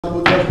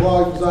Judge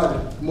Ball,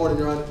 presiding. Good morning,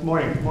 Your Honor. Good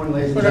morning. Good morning,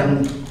 ladies and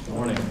gentlemen. Good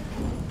morning.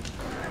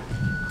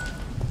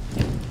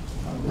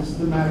 This is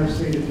the matter of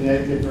State of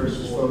Connecticut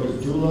versus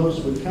Fotis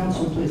Dulos. Would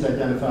counsel please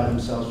identify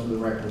themselves for the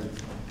record?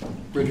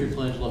 Richard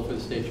Colangelo for the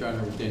State Your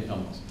Honor with Dan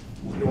Cummings.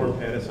 Norm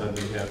Pattis on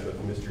behalf of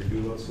Mr.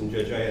 Dulos. And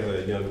Judge, I have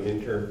a young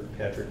intern,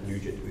 Patrick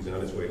Nugent, who's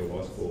on his way to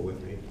law school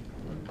with me.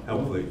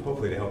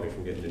 Hopefully to help me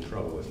from getting in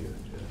trouble with you.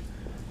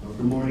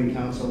 Good morning,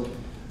 counsel.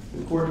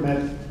 The court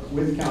met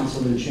with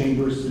counsel in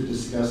chambers to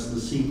discuss the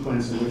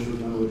sequence in which we're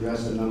going to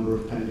address a number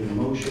of pending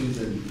motions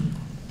and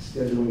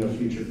scheduling a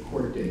future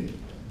court date.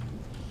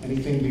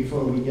 Anything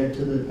before we get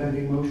to the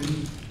pending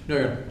motions? No,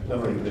 Your Honor.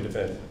 Nothing for the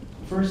defense.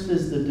 First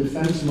is the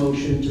defense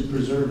motion to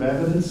preserve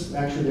evidence.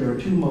 Actually, there are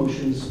two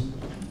motions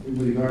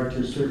with regard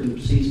to certain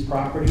seized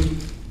property.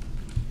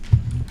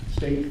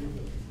 State,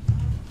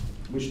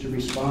 wish to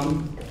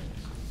respond?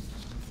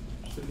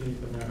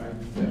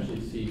 I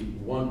actually see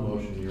one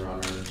motion, Your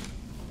Honor,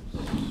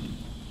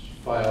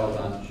 filed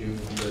on June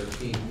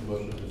 13th,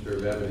 motion to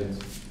preserve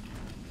evidence.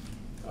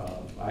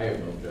 I have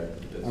no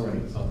objection.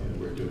 That's something that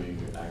we're doing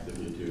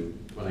actively too.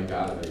 When I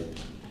got it,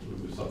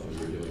 it was something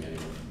we were doing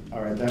anyway.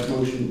 All right, that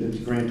motion is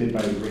granted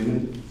by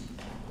agreement.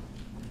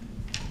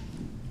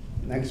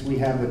 Next, we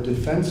have a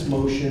defense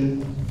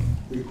motion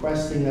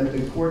requesting that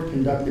the court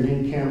conduct an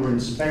in-camera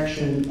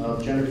inspection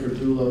of Jennifer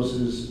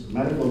Dulos's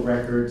medical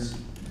records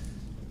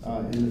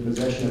in the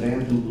possession of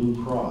Anthem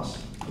Blue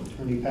Cross.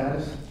 Attorney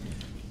Pattis?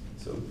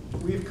 So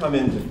we've come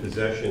into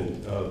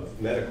possession of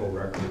medical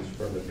records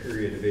from the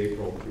period of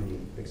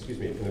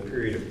from the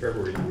period of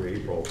February through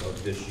April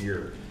of this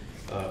year,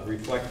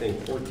 reflecting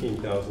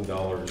 $14,000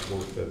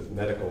 worth of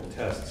medical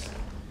tests.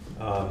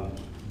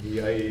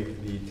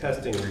 The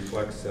testing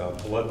reflects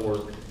blood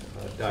work,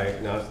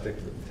 diagnostic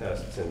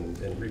tests,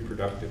 and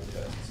reproductive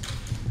tests.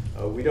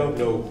 We don't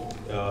know,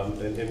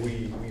 and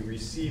we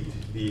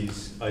received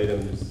these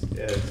items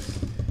as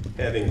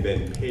having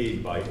been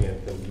paid by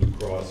Anthem Blue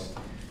Cross.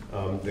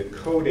 The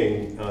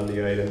coding on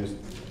the items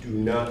do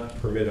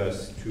not permit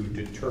us to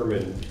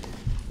determine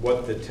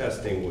what the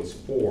testing was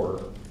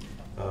for,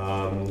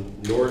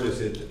 nor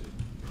does it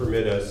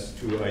permit us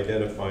to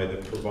identify the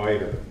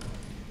provider.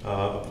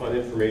 Upon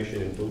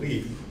information and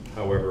belief,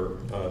 however,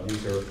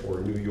 these are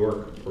for New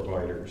York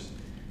providers.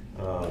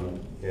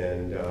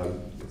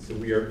 So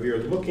we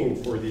are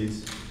looking for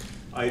these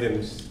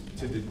items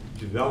to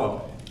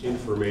develop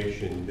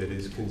information that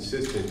is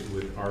consistent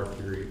with our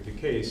theory of the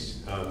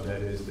case.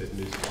 That is that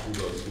Ms.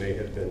 Dulos may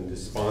have been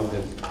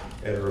despondent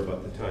at or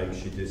about the time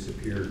she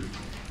disappeared,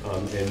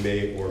 and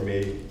may or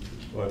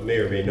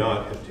may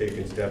not have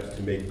taken steps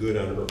to make good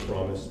on her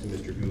promise to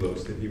Mr.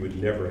 Dulos that he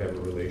would never have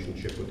a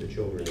relationship with the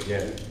children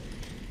again.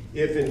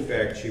 If in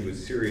fact she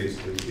was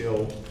seriously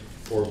ill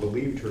or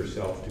believed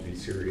herself to be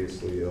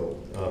seriously ill,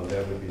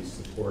 that would be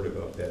supportive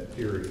of that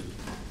theory.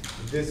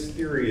 This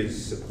theory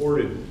is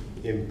supported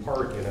in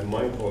part, and I'm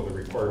mindful of the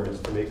requirements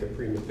to make a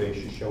prima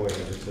facie showing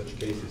under such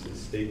cases as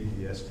State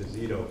v.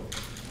 Esposito.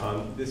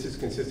 This is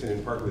consistent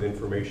in part with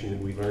information that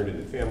we learned in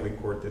the family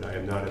court that I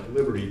am not at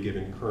liberty,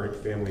 given current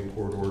family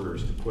court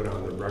orders, to put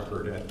on the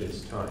record at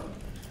this time.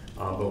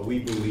 But we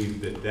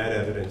believe that that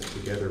evidence,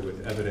 together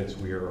with evidence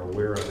we are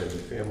aware of in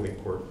the family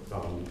court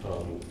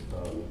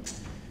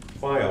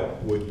file,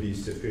 would be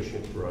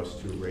sufficient for us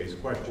to raise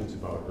questions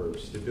about her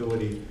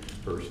stability,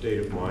 her state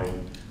of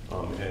mind,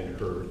 and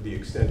the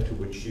extent to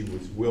which she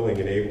was willing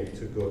and able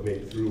to go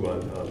make through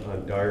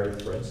on dire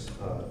threats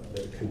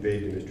that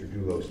conveyed to Mr.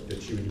 Dulos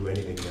that she would do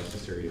anything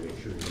necessary to make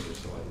sure he never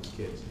saw his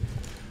kids.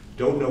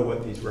 Don't know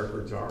what these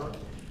records are.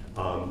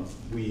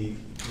 We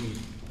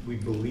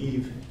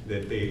believe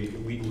that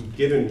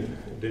given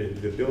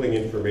the billing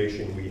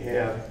information we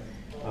have,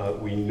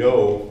 we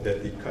know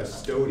that the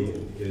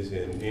custodian is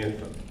in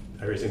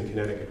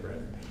Connecticut,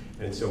 rather.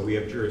 And so we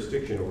have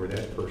jurisdiction over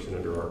that person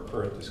under our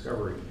current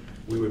discovery.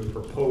 We would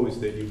propose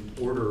that you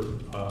order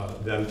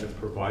them to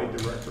provide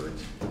the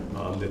records,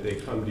 that they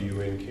come to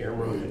you in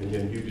camera, and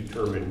then you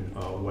determine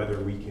whether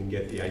we can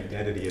get the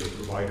identity of the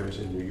providers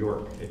in New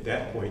York. At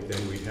that point,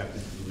 then we'd have to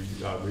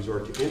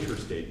resort to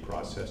interstate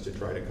process to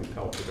try to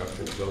compel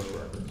production of those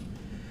records.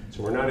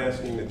 So we're not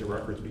asking that the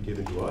records be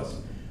given to us.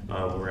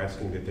 We're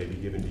asking that they be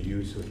given to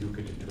you so you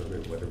could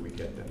determine whether we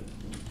get them.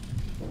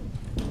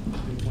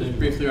 Just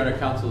briefly, Your Honor,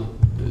 counsel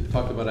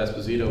talked about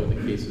Esposito and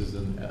the cases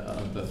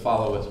that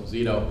follow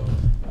Esposito.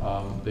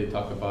 They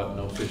talk about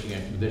no fishing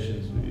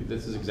expeditions.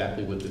 This is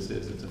exactly what this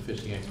is. It's a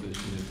fishing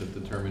expedition to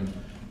determine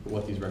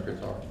what these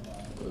records are.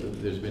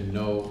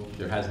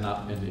 There has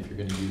not been, if you're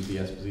going to use the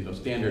Esposito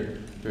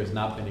standard, there has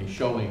not been a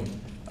showing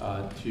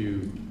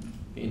to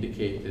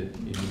indicate that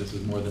this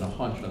is more than a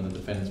hunch on the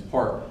defendant's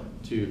part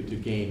to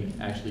gain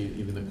actually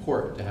even the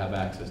court to have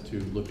access to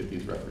look at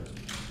these records.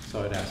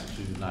 So I'd ask that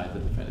you deny the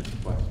defendant's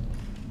request.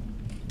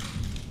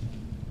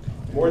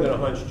 More than a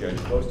hunch, Judge.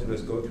 Most of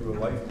us go through a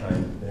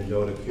lifetime and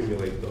don't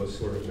accumulate those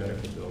sort of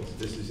medical bills.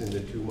 This is in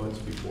the 2 months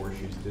before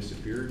she's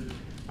disappeared.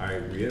 I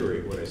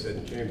reiterate what I said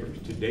in chambers.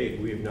 To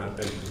date, we have not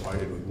been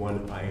provided with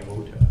one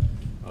iota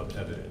of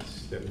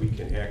evidence that we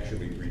can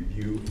actually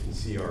review and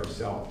see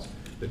ourselves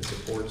that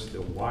supports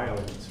the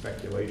wild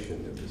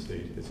speculation that the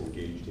state is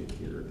engaged in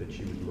here, that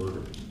she was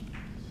murdered.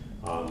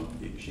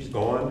 She's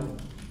gone.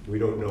 We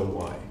don't know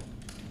why.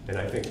 And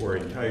I think we're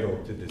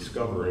entitled to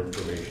discover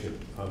information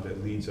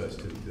that leads us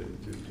to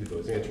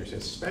those answers,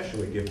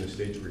 especially given the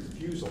state's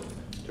refusal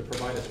to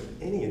provide us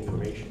with any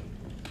information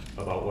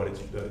about what it's,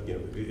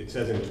 it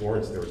says in its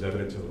warrants there was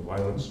evidence of a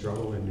violent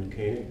struggle in New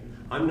Canaan.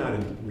 I'm not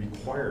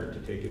required to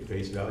take at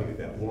face value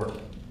that warrant.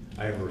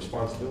 I have a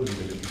responsibility to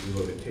Mr.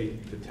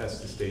 Dulos to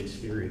test the state's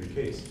theory of the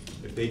case.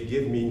 If they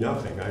give me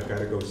nothing, I've got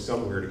to go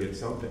somewhere to get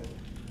something.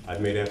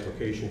 I've made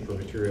application for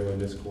material in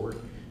this court.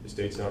 The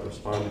state's not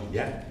responded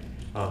yet.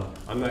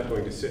 I'm not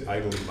going to sit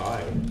idly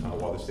by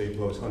while the state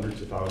blows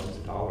hundreds of thousands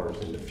of dollars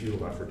in the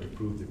futile effort to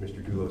prove that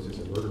Mr. Dulos is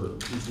a murderer.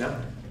 He's not.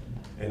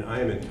 And I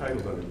am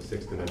entitled under the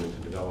Sixth Amendment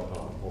to develop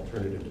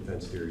alternative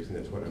defense theories, and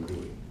that's what I'm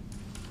doing.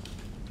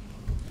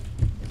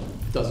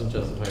 Doesn't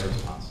justify a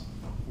response.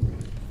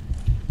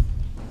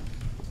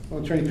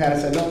 Well, Attorney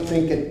Pattis, I don't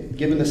think that,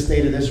 given the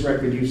state of this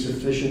record, you've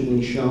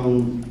sufficiently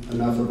shown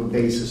enough of a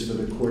basis for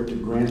the court to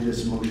grant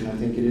this motion. I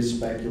think it is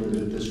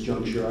speculative at this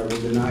juncture. I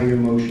will deny your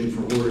motion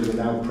for order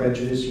without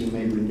prejudice. You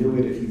may renew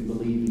it if you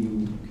believe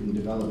you can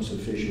develop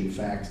sufficient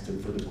facts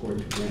for the court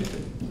to grant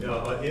it.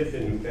 If,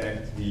 in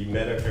fact, the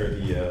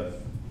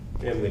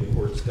family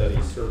court study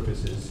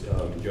surfaces,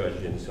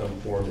 Judge, in some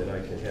form that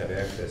I can have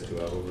access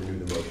to, I will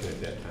renew the motion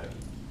at that time.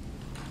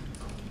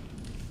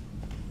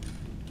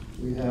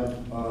 We have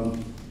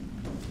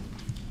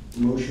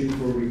motion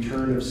for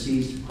return of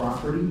seized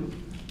property.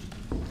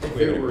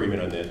 We have an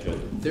agreement on that, Judge.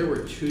 There were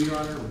two, Your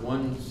Honor.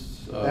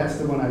 One's that's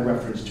the one I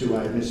referenced to.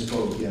 I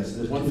misspoke. Yes.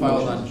 One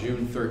filed on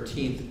June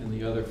 13th and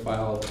the other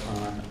filed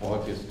on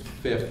August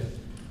 5th.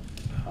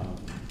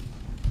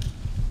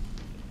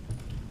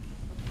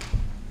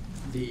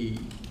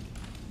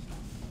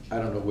 I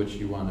don't know which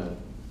you want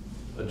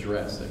to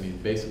address. I mean,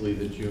 basically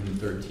the June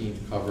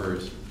 13th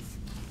covers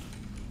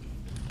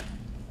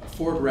a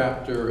Ford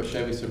Raptor, a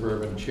Chevy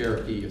Suburban,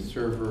 Cherokee, a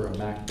server, a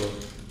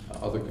MacBook,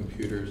 other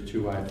computers,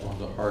 2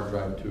 iPhones, a hard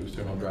drive, 2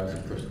 external drives,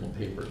 and personal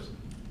papers.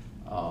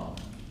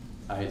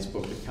 I had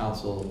spoken to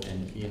counsel,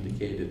 and he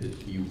indicated that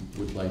he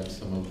would like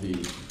some of the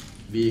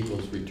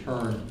vehicles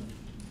returned,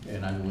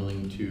 and I'm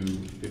willing to,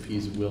 if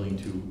he's willing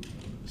to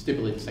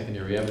stipulate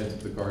secondary evidence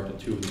with regard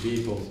to 2 of the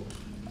vehicles,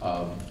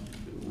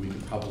 we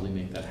could probably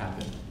make that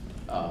happen.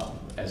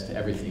 As to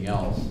everything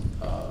else,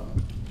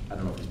 I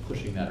don't know if he's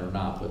pushing that or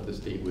not, but the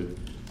state would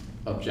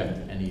object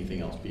to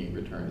anything else being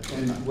returned.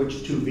 And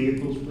which 2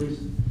 vehicles, please?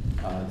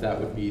 That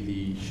would be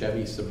the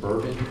Chevy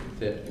Suburban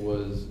that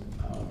was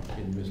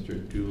in Mr.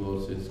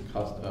 Dulos'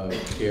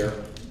 care,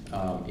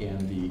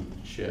 and the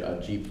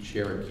Jeep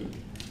Cherokee.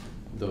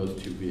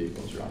 Those 2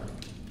 vehicles, Your Honor.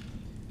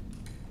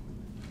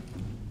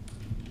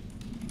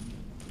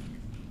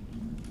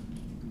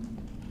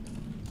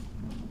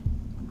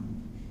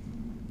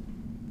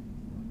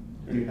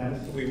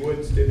 We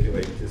would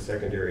stipulate the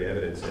secondary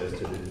evidence as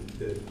to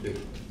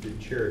the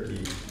Cherokee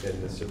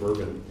and the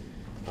Suburban.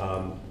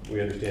 We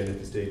understand that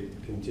the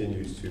state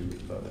continues to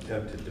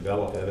attempt to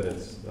develop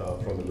evidence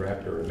from the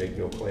Raptor and make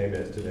no claim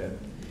as to that.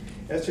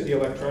 As to the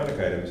electronic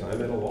items,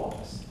 I'm at a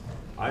loss.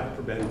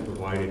 I've been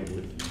provided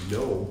with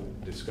no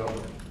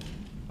discovery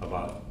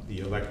about the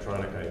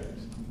electronic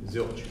items,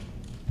 zilch.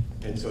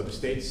 And so the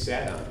state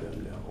sat on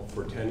them now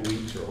for 10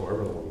 weeks or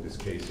however long this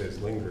case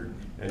has lingered,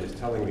 and is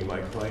telling me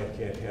my client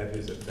can't have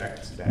his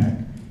effects back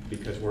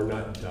because we're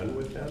not done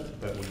with them,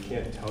 but we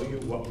can't tell you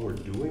what we're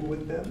doing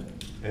with them,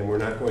 and we're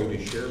not going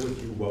to share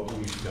with you what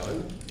we've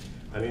done.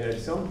 I mean, at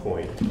some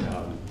point,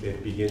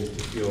 it begins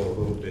to feel a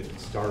little bit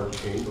Star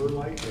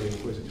Chamber-like and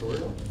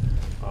inquisitorial.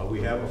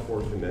 We have a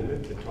Fourth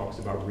Amendment that talks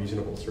about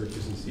reasonable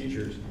searches and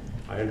seizures.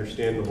 I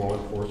understand the law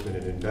enforcement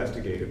and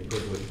investigative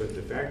privilege, but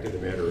the fact of the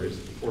matter is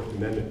the Fourth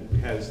Amendment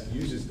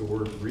uses the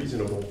word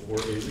reasonable for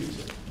a reason.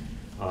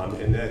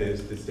 And that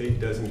is, the state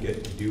doesn't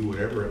get to do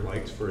whatever it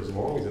likes for as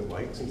long as it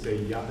likes and say,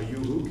 yeah, you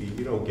hookie,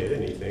 you don't get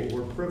anything,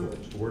 we're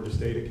privileged, we're the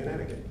state of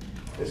Connecticut.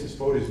 This is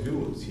Fotis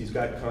Dulos. He's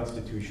got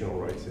constitutional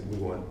rights that we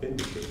want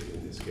vindicated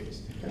in this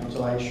case.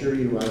 Counsel, I assure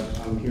you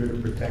I'm here to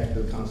protect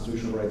the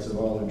constitutional rights of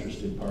all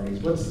interested parties.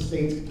 What's the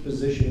state's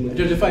position with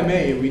Judge, if I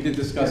may, we did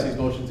discuss these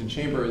motions in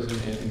chambers,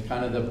 and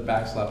kind of the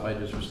backslap I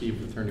just received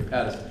with Attorney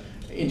Pattis.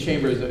 In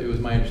chambers, it was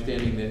my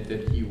understanding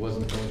that he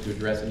wasn't going to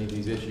address any of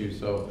these issues,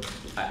 so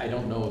I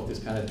don't know if this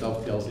kind of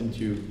dovetails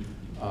into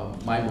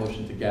my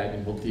motion to gag,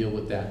 and we'll deal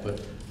with that.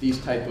 But these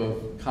type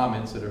of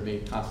comments that are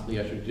made constantly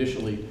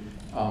extrajudicially,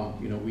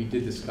 we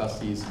did discuss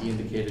these. He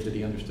indicated that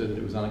he understood that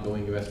it was an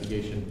ongoing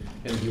investigation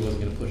and he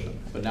wasn't going to push them.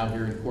 But now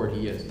here in court,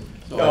 he is.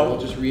 So I will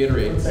just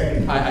reiterate.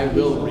 I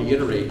will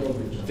reiterate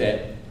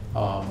that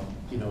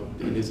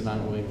it is an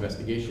ongoing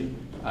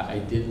investigation. I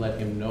did let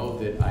him know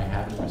that I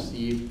haven't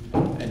received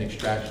an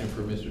extraction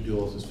from Mr.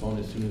 Dulos' phone.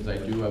 As soon as I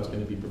do, I was going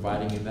to be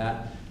providing him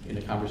that. In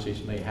a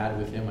conversation I had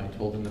with him, I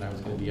told him that I was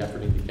going to be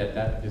efforting to get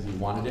that because he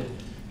wanted it.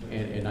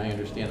 And I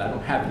understand. I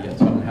don't have it yet,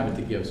 so I don't have it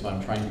to give. So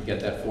I'm trying to get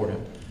that for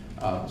him.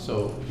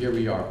 So here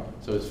we are.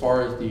 So as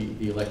far as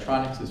the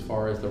electronics, as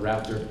far as the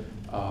Raptor,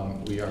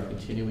 We are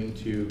continuing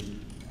to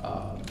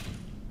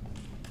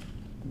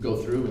go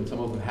through, and some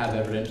of them have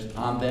evidence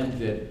on them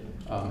that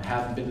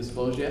haven't been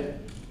disclosed yet,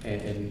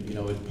 and you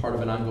know, it's part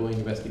of an ongoing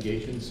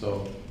investigation,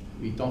 so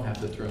we don't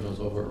have to turn those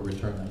over or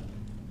return them.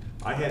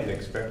 I hadn't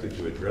expected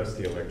to address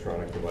the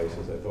electronic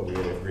devices. I thought we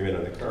had an agreement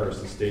on the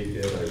cars. The state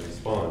did. I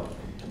respond.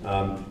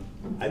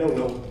 I don't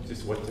know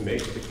just what to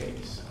make of the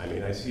case. I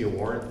mean, I see a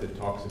warrant that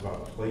talks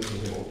about placing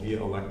him via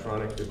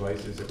electronic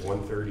devices at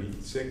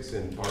 136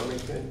 in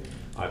Farmington.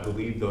 I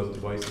believe those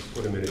devices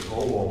put him in his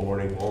home all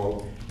morning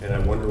long, and I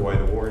wonder why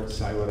the warrant's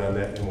silent on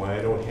that and why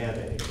I don't have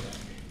any of that.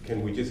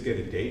 Can we just get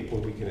a date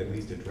when we can at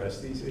least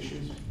address these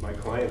issues? My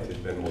client has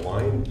been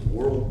maligned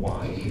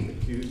worldwide and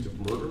accused of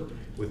murder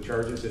with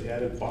charges that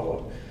hadn't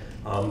followed.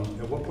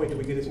 At what point do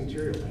we get his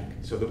material back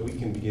so that we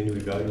can begin to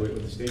evaluate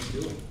what the state's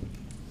doing?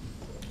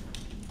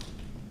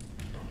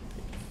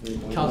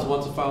 Council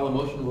wants to file a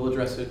motion, we'll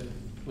address it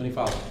when he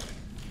files it.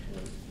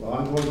 Well,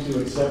 I'm going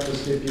to accept the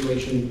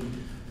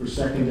stipulation for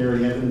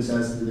secondary evidence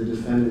as to the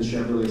defendant's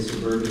Chevrolet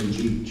Suburban and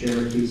Jeep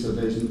Cherokee, so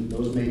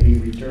those may be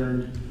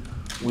returned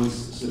once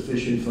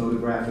sufficient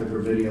photographic or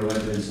video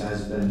evidence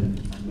has been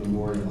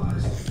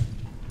memorialized.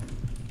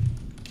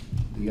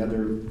 The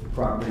other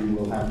property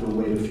will have to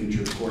await a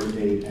future court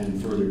date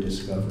and further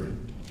discovery.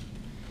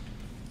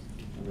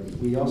 All right.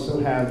 We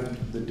also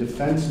have the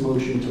defense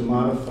motion to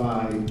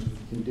modify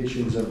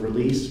conditions of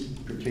release,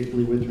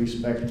 particularly with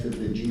respect to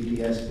the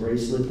GPS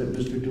bracelet that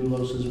Mr.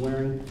 Dulos is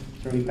wearing.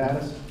 Attorney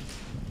Pattis?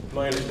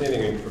 My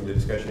understanding from the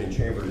discussion in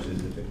chambers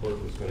is that the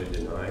court was going to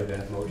deny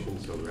that motion,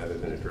 so rather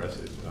than address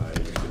it, I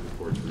understood the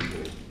court's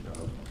reasoning.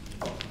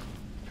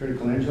 Attorney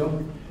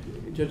Colangelo?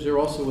 Judge, there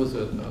also was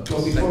a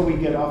Well, before we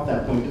get off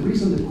that point, the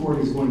reason the court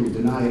is going to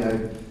deny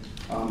it,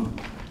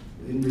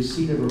 in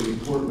receipt of a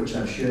report which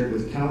I've shared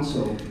with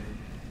counsel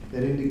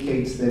that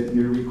indicates that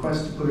your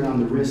request to put it on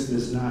the wrist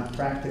is not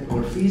practical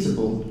or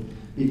feasible,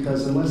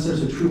 because unless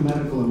there's a true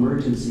medical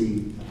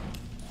emergency,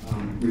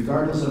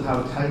 regardless of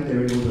how tight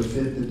they're able to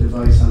fit the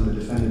device on the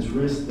defendant's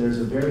wrist, there's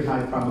a very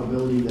high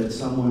probability that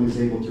someone is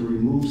able to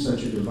remove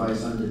such a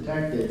device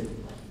undetected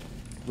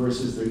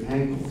versus the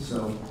ankle.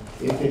 So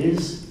if it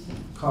is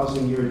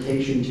causing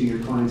irritation to your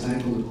client's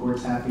ankle, the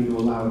court's happy to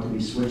allow it to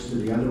be switched to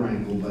the other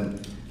ankle,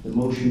 but the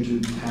motion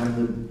to have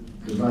the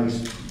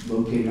device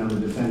located on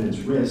the defendant's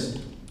wrist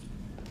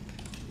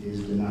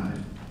is denied.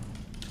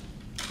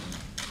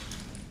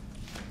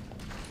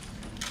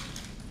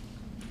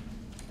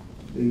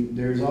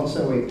 There's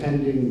also a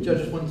pending...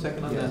 Judge, 1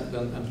 second on Yes. that,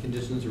 on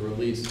conditions of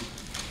release.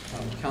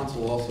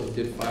 Counsel also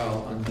did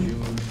file on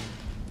June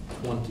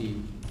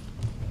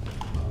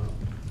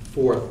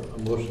 24th a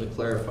motion to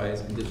clarify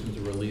his conditions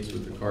of release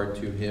with regard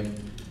to him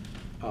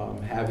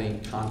having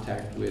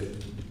contact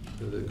with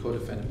the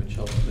co-defendant,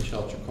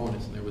 Michelle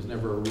Chaconis, and there was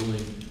never a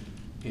ruling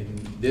in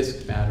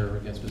this matter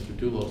against Mr.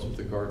 Dulos with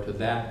regard to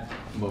that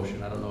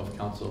motion. I don't know if what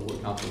counsel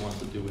wants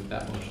to do with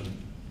that motion.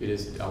 It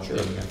is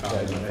outstanding. Sure. I found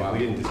it in my file. We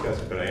didn't discuss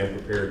it, but I am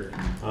prepared.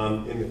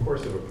 In the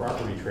course of a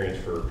property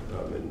transfer,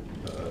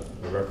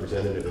 a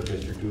representative of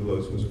Mr.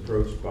 Dulos was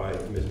approached by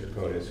Ms.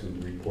 Chaconis, who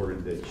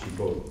reported that she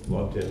both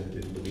loved him,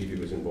 didn't believe he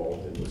was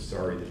involved, and was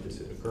sorry that this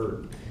had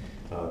occurred.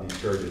 These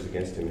charges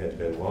against him had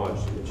been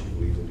lodged, and that she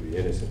believes him to be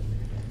innocent.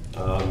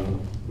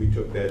 We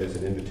took that as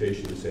an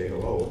invitation to say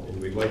hello, and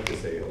we'd like to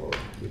say hello.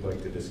 We'd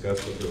like to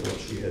discuss with her what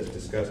she has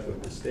discussed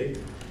with the state.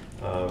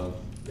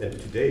 And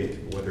to date,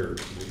 whether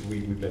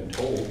we've been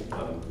told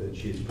that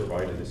she has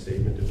provided a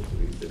statement to the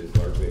police that is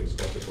largely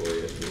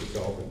exculpatory as to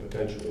herself and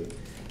potentially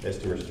as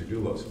to Mr.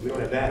 Dulos. We don't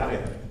have that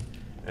either.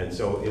 And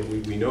so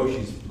we know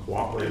she's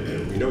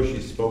cooperated. We know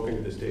she's spoken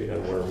to the state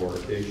on one or more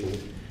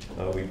occasions.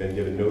 We've been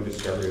given no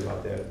discovery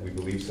about that. We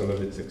believe some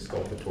of it's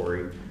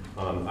exculpatory.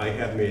 I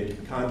have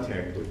made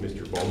contact with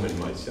Mr. Bowman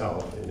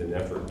myself in an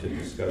effort to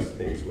discuss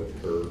things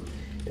with her,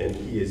 and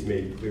he has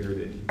made clear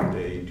that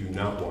they do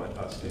not want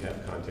us to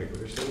have contact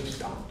with her, so we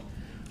stopped.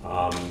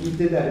 You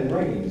did that in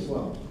writing as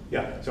well.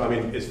 Yeah, so I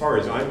mean, as far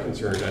as I'm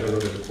concerned, I don't know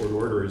that a court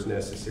order is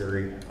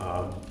necessary.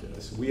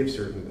 So we have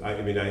certain,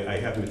 I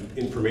have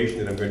information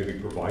that I'm going to be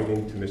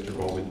providing to Mr.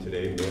 Bowman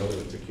today, mail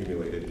that's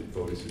accumulated at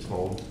Fotis'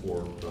 home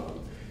for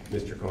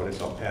Mr.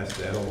 Chaconis. I'll pass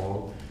that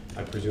along.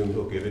 I presume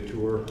he'll give it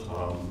to her.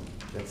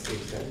 That's the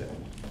extent of it.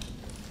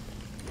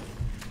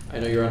 I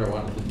know Your Honor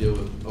wanted to deal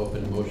with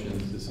open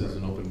motions. This is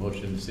an open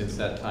motion. Since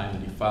that time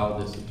that he filed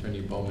this,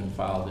 Attorney Bowman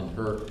filed in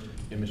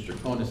Mr.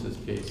 Chaconis'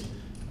 case,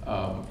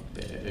 a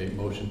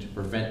motion to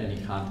prevent any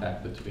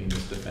contact between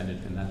this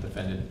defendant and that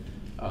defendant.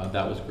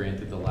 That was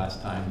granted the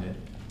last time that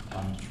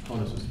Mr.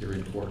 Chaconis was here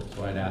in court.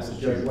 So I'd ask that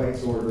Judge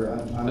White's order.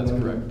 That's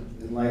correct.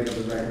 In light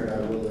of the record,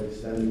 I will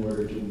extend the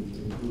order to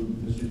include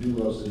Mr.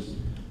 Dulos is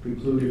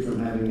precluded from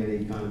having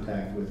any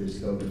contact with his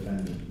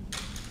co-defendant.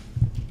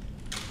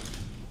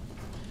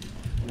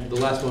 The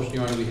last motion,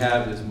 Your Honor, we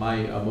have is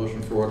my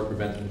motion for order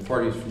preventing the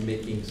parties from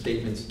making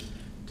statements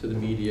to the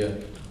media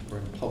or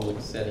in public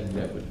setting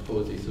that would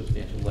pose a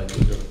substantial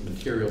likelihood of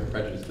material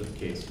prejudice to the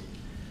case.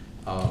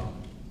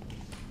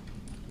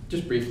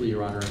 Just briefly,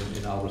 Your Honor,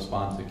 and I'll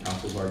respond to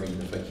counsel's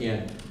argument if I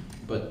can,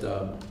 but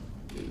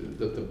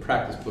the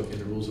practice book and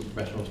the rules of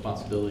professional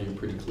responsibility are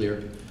pretty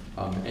clear.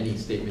 Any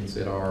statements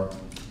that are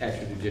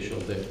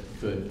extrajudicial that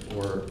could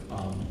or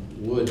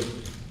would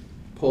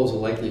pose a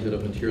likelihood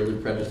of materially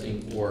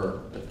prejudicing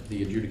or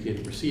the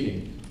adjudicated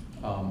proceeding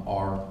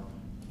are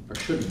or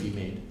shouldn't be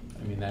made.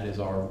 I mean, that is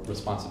our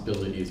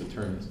responsibility as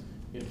attorneys.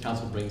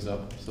 Counsel brings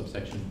up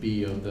subsection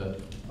B of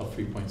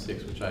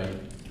 3.6, which I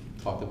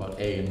talked about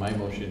A in my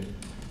motion,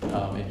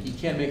 and he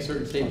can make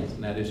certain statements,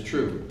 and that is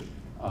true.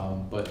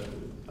 But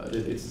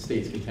it's the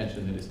state's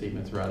contention that his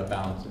statements are out of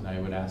bounds, and I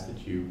would ask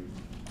that you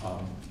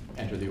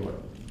enter the order.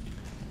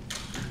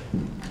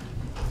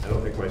 I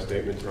don't think my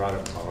statements are out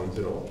of bounds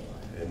at all,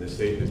 and the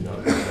state has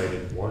not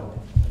cited one.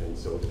 And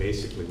so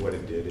basically what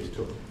it did is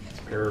took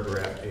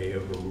paragraph A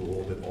of the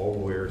rule that all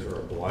lawyers are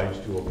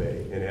obliged to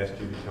obey and asked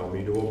you to tell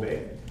me to obey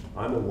it.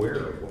 I'm aware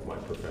of what my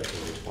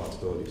professional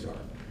responsibilities are.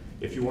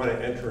 If you want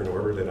to enter an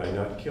order that I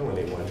not kill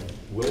anyone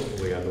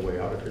willfully on the way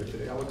out of here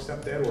today, I'll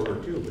accept that order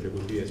too, but it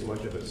would be as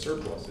much of a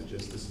surplusage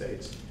as the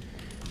state's.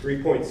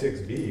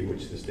 3.6b,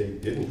 which the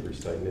state didn't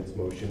recite in its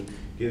motion,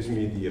 gives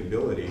me the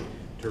ability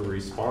to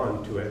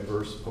respond to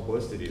adverse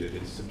publicity that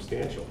is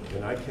substantial.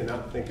 And I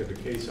cannot think of a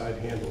case I've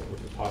handled,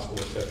 with the possible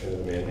exception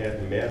of the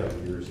Manhattan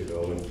Madam years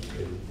ago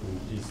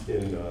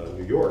in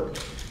New York,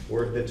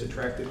 where that's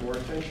attracted more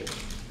attention.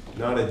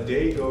 Not a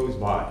day goes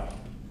by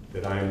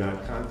that I am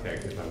not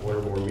contacted by one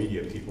or more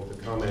media people to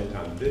comment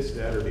on this,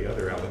 that, or the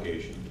other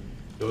allegation.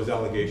 Those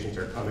allegations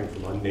are coming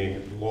from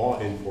unnamed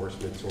law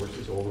enforcement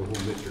sources over whom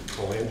Mr.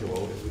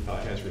 Colangelo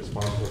has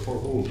responsibility, for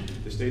whom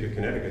the state of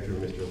Connecticut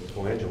through Mr.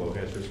 Colangelo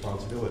has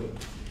responsibility.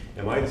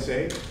 Am I to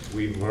say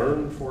we've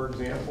learned, for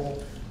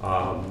example,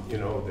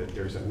 that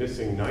there's a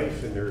missing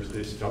knife and there's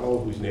this fellow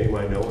whose name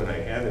I know and I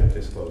haven't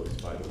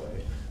disclosed, by the way.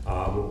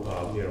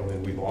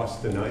 And we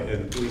lost the knife,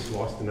 and the police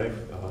lost the knife,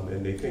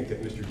 and they think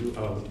that Mr.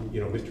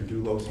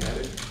 Dulos had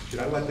it. Should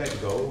I let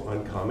that go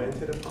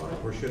uncommented upon,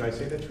 or should I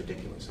say that's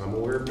ridiculous? I'm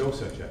aware of no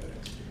such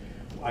evidence.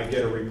 I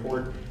get a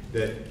report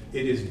that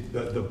it is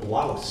the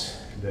blouse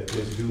that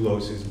Ms.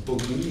 Dulos is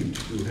believed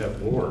to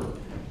have worn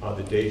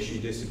the day she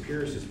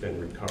disappears has been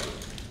recovered,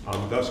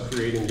 thus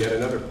creating yet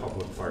another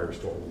public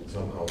firestorm.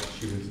 Somehow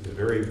she was the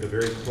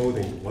very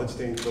clothing,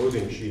 bloodstained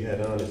clothing she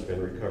had on has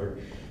been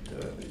recovered.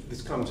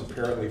 This comes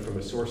apparently from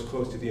a source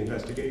close to the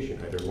investigation,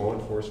 either law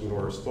enforcement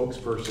or a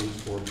spokesperson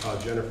for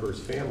Jennifer's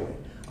family.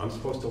 I'm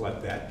supposed to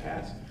let that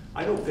pass?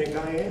 I don't think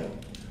I am.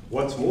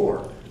 What's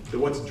more,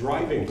 what's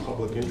driving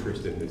public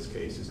interest in this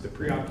case is the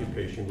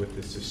preoccupation with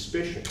the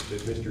suspicion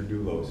that Mr.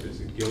 Dulos is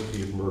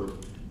guilty of murder.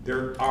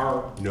 There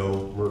are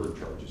no murder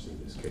charges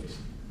in this case.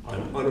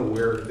 I'm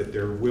unaware that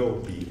there will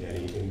be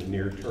any in the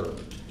near term.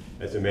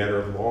 As a matter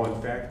of law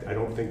and fact, I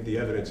don't think the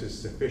evidence is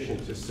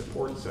sufficient to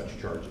support such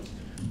charges.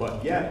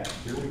 But yet,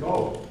 here we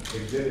go,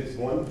 exhibits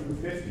 1 through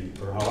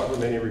 50, or however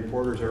many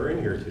reporters are in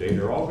here today,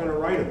 they're all going to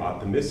write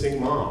about the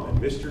missing mom and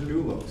Mr.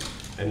 Dulos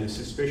and the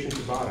suspicions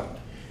about him.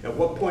 At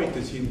what point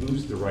does he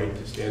lose the right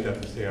to stand up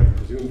and say, I'm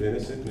presumed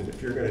innocent, and if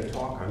you're going to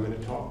talk, I'm going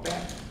to talk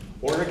back?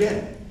 Or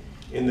again,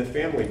 in the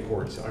family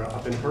courts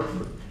up in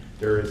Hartford,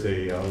 there is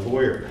a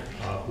lawyer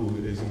who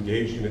is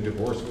engaged in a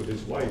divorce with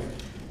his wife,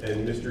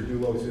 and Mr.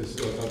 Dulos is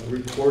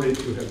reported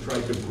to have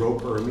tried to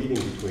broker a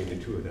meeting between the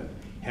two of them.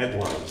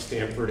 Headline,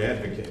 Stamford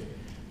advocate.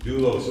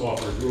 Dulos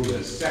offers room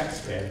as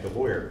sex pad, the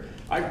lawyer.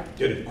 I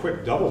did a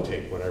quick double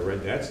take when I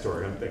read that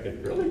story. I'm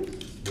thinking, really?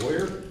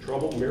 Lawyer,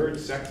 troubled marriage,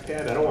 sex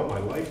pad? I don't want my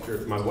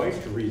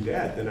wife to read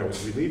that. Then I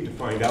was relieved to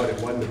find out it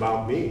wasn't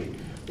about me.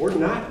 We're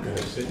not going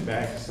to sit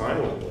back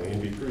silently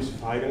and be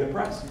crucified in the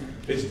press.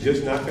 It's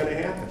just not going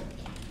to happen.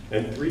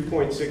 And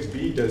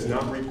 3.6b does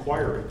not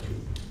require it to.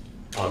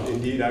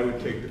 Indeed, I would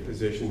take the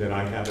position that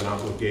I have an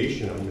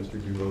obligation on Mr.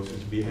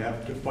 Dulos'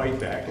 behalf to fight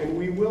back, and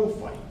we will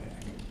fight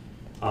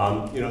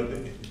back.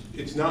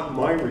 It's not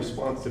my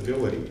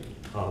responsibility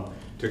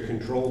to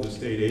control the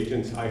state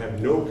agents. I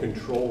have no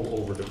control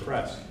over the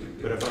press.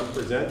 But if I'm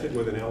presented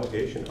with an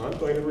allegation, I'm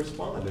going to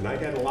respond. And I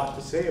had a lot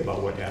to say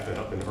about what happened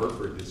up in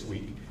Hartford this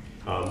week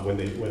when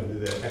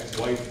the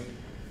ex-wife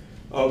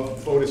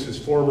of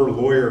Fotis' former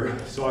lawyer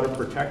sought a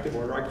protective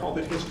order. I called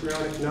it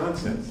histrionic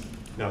nonsense.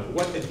 Now,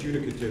 what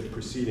adjudicative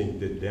proceeding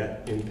did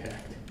that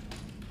impact?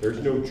 There's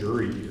no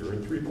jury here,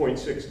 and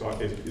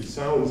 3.6 it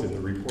sounds in the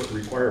report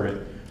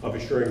requirement of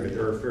assuring that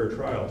there are fair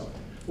trials.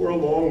 We're a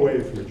long way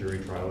from a jury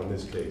trial in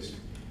this case,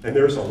 and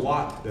there's a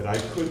lot that I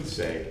could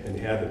say and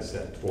haven't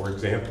said. For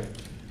example,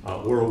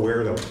 we're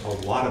aware of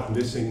a lot of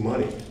missing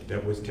money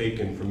that was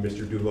taken from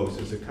Mr.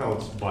 Dulos'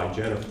 accounts by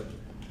Jennifer.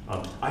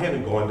 I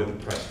haven't gone to the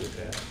press with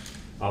that.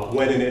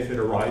 When and if it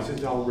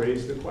arises, I'll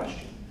raise the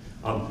question.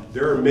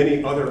 There are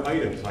many other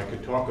items I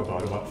could talk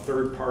about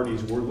third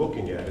parties we're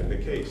looking at in the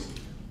case.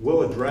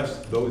 We'll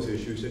address those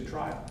issues at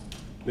trial.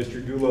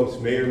 Mr.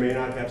 Dulos may or may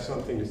not have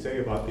something to say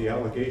about the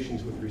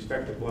allegations with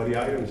respect to bloody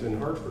items in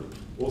Hartford.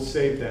 We'll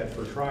save that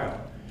for trial.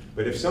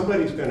 But if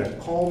somebody's going to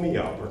call me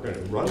up or going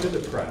to run to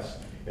the press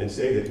and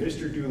say that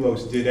Mr.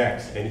 Dulos did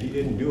X and he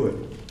didn't do it,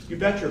 you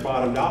bet your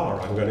bottom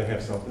dollar I'm going to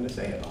have something to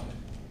say about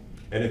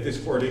it. And if this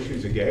court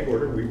issues a gag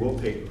order, we will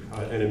take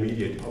an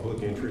immediate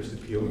public interest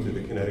appeal to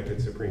the Connecticut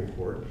Supreme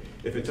Court.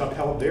 If it's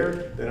upheld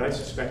there, then I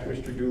suspect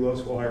Mr.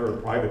 Dulos will hire a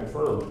private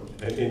firm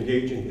and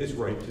engage in his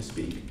right to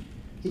speak.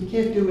 He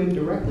can't do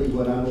indirectly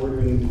what I'm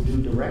ordering him to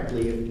do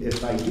directly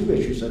if I do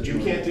issue such You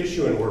an can't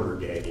issue an order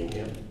gagging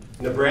him.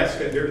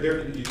 Nebraska,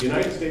 the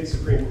United States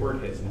Supreme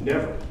Court has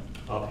never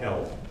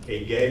upheld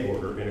a gag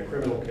order in a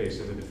criminal case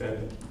of a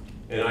defendant.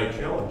 And I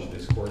challenge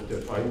this court to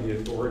find the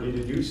authority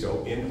to do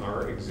so in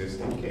our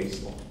existing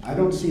case law. I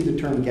don't see the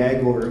term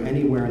gag order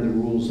anywhere in the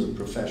rules of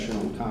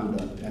professional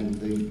conduct,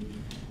 and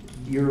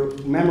your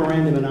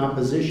memorandum in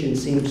opposition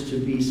seems to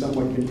be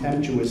somewhat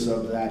contemptuous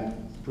of that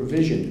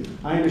provision.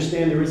 I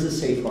understand there is a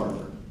safe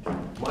harbor.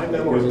 My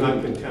memo is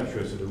not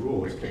contemptuous of the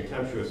rule. It's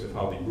contemptuous of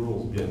how the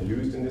rule has been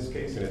used in this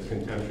case, and it's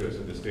contemptuous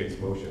of the state's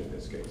motion in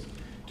this case.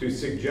 To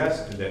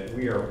suggest that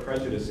we are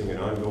prejudicing an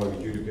ongoing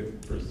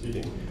adjudicative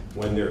proceeding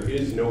when there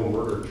is no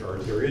murder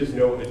charge, there is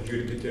no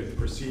adjudicative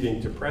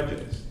proceeding to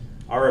prejudice.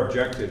 Our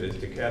objective is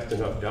to cast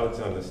enough doubts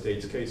on the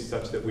state's case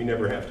such that we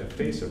never have to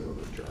face a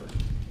murder charge.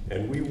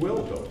 And we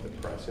will go to the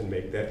press and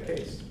make that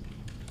case.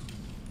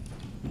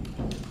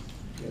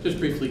 Just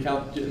briefly,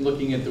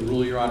 looking at the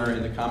rule, Your Honor,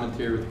 and the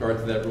commentary with regard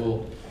to that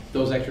rule,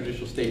 those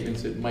extrajudicial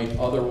statements that might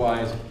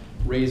otherwise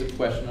raise a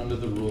question under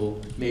the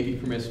rule may be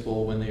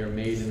permissible when they are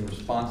made in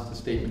response to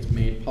statements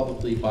made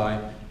publicly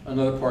by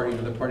another party,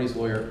 another party's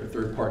lawyer, or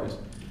third parties,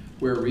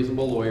 where a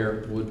reasonable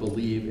lawyer would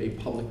believe a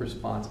public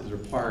response is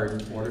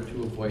required in order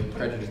to avoid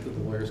prejudice to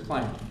the lawyer's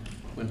client.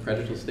 When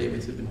prejudicial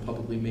statements have been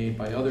publicly made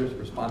by others,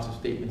 responsive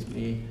statements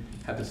may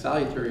have the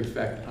salutary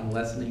effect on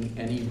lessening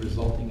any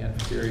resulting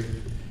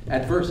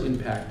adverse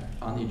impact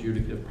on the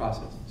adjudicative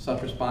process.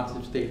 Such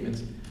responsive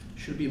statements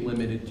should be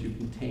limited to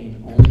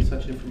contain only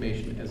such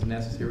information as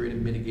necessary to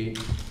mitigate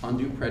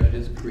undue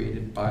prejudice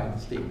created by the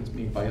statements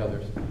made by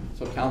others.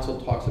 So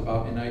counsel talks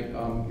about,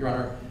 and Your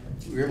Honor,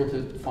 we were able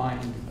to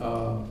find,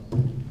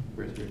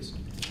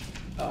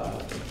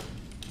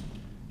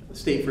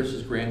 State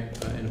versus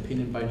Grant, an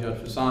opinion by Judge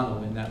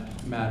Fasano in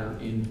that matter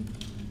in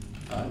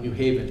New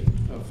Haven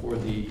for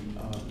the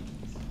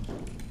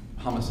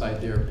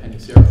homicide there of Penny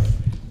Sarah,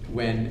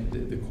 when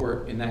the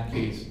court in that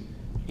case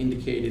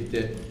indicated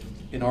that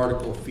an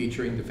article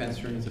featuring defense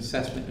attorney's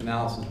assessment,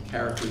 analysis, and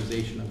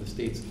characterization of the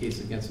state's case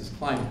against his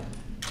client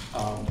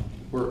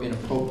were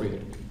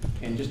inappropriate.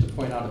 And just to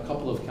point out a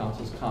couple of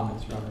counsel's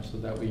comments, Your Honor, so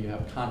that way you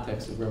have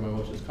context of where my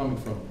motion is coming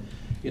from.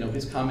 You know,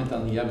 his comment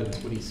on the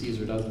evidence, what he sees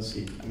or doesn't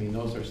see. I mean,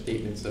 those are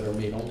statements that are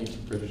made only to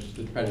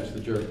prejudice the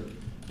jury.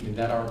 I mean,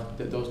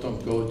 those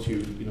don't go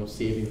to,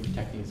 saving and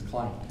protecting his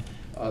client.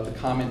 The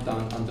comment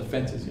on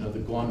defenses, the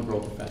gone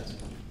girl defense.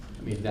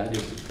 I mean, that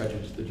is to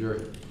prejudice the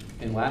jury.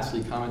 And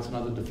lastly, comments on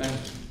other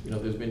defendants.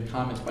 There's been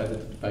comments by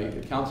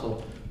the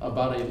counsel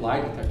about a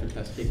lie detector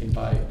test taken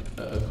by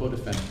a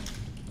co-defendant.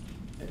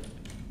 It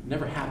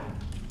never happened.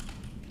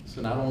 So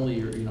not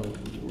only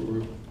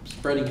we're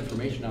spreading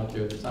information out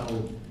there that's not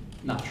only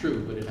not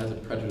true, but it has a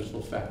prejudicial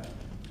effect.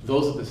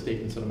 Those are the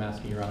statements that I'm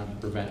asking Your Honor to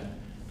prevent.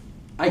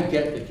 I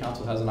get that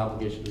counsel has an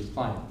obligation to his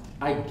client.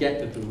 I get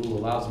that the rule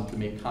allows him to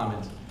make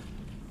comments.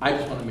 I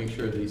just want to make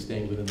sure that he's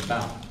staying within the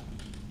bounds.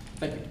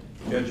 Thank you.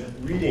 Judge,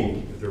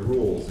 reading the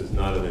rules is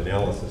not an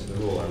analysis of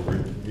the rule. I'm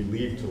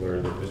relieved to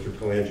learn that Mr.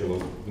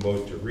 Colangelo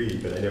knows to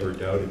read, but I never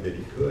doubted that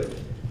he could.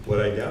 What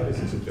I doubt is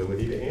his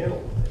ability to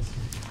analyze.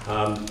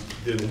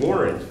 The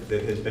warrant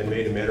that has been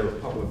made a matter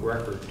of public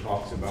record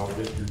talks about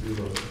Mr.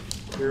 Dulos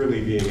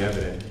clearly being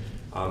evident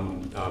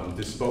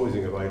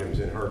disposing of items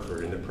in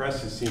Hartford. And the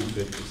press has seemed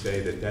to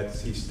say that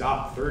he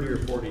stopped 30 or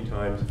 40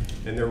 times,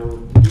 and there were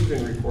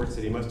even reports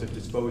that he must have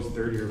disposed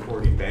 30 or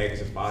 40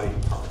 bags of body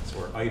parts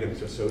or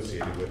items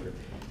associated with her.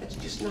 That's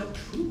just not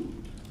true.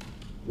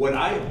 What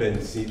I have been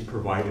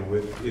provided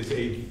with is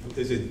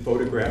a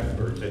photograph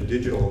or a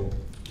digital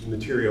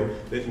material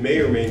that may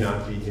or may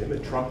not be him, a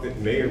truck that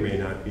may or may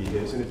not be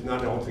his, and it's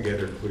not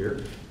altogether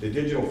clear. The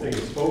digital thing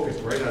is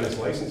focused right on his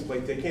license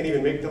plate. They can't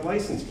even make the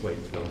license plate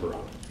number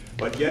out.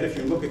 But yet, if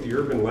you look at the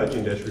urban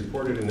legend as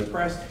reported in the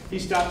press, he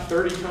stopped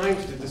 30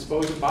 times to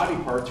dispose of body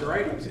parts or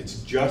items.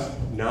 It's just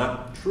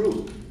not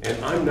true.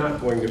 And I'm not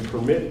going to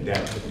permit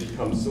that to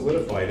become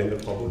solidified in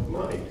the public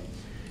mind.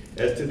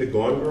 As to the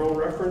Gone Girl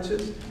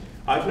references,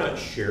 I've not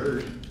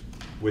shared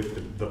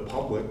with the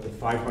public the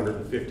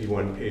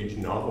 551-page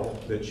novel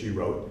that she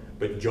wrote,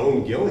 but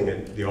Joan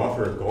Gillian, the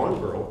author of Gone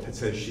Girl,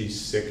 says she's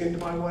sickened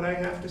by what I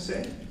have to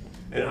say.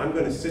 And I'm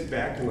going to sit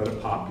back and let a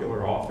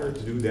popular author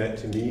do that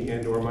to me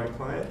and or my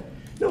client?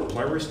 No,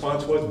 my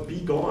response was, be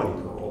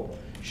gone, girl.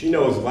 She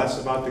knows less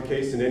about the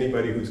case than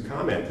anybody who's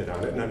commented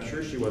on it, and I'm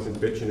sure she wasn't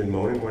bitching and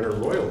moaning when her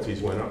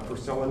royalties went up for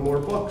selling more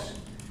books.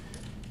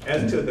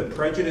 As to the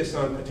prejudice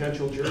on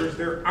potential jurors,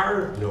 there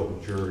are no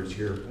jurors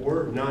here.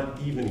 We're not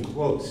even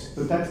close.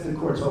 But that's the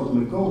court's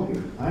ultimate goal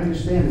here. I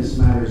understand this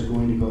matter is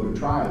going to go to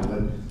trial,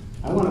 but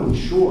I want to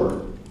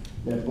ensure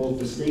that both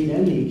the state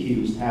and the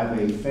accused have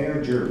a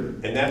fair jury.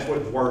 And that's what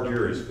voir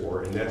dire is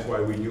for, and that's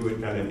why we do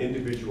it on an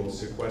individual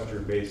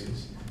sequestered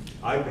basis.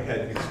 I've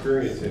had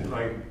experience in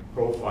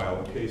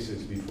high-profile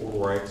cases before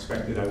where I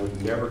expected I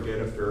would never get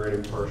a fair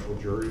and impartial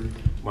jury.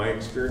 My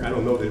experience, I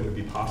don't know that it would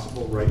be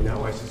possible right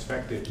now. I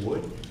suspect it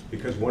would,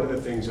 because one of the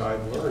things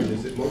I've learned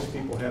is that most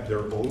people have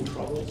their own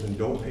troubles and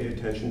don't pay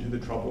attention to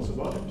the troubles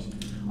of others.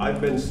 I've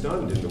been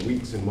stunned in the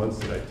weeks and months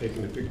that I've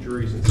taken to pick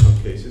juries in some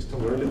cases to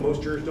learn that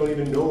most jurors don't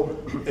even know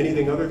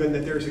anything other than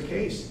that there's a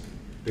case.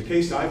 The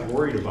case I've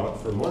worried about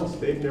for months,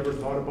 they've never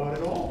thought about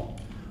at all.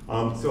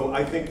 So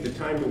I think the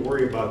time to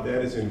worry about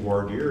that is in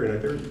voir dire,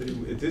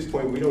 and at this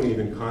point, we don't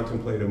even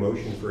contemplate a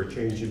motion for a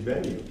change in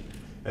venue.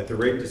 At the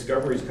rate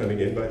discovery is coming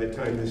in, by the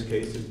time this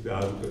case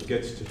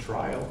gets to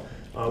trial,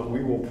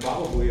 we will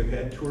probably have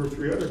had 2 or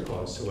 3 other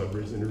cause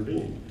célèbres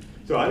intervene.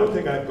 So I don't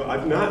think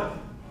I've not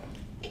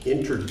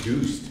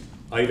introduced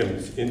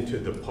items into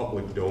the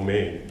public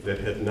domain that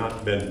had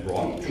not been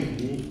brought to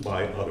me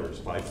by others,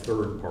 by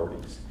third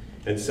parties.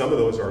 And some of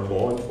those are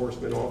law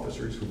enforcement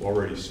officers who've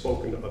already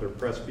spoken to other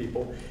press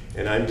people,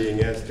 and I'm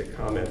being asked to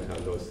comment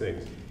on those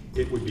things.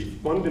 It would be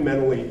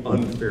fundamentally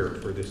unfair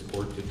for this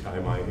court to tie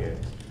my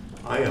hands.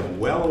 I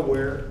am well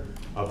aware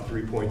of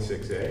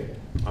 3.6a,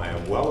 I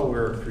am well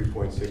aware of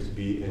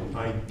 3.6b, and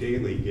I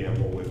daily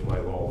gamble with my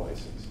law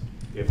license.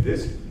 If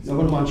this... No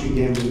one wants you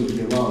gambling with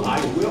your law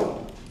license. I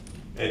will.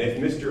 And if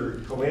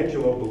Mr.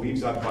 Colangelo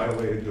believes I've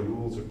violated the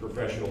rules of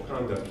professional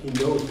conduct, he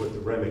knows what the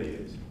remedy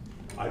is.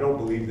 I don't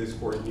believe this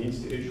court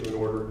needs to issue an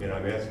order, and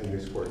I'm asking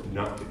this court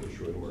not to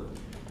issue an order.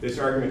 This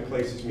argument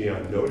places me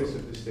on notice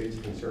of the state's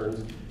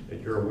concerns,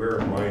 and you're aware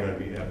of mine on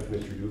behalf of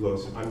Mr.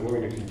 Dulos. I'm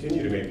going to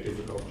continue to make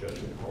difficult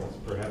judgment calls,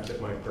 perhaps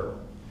at my peril.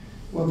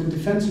 Well, the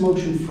defense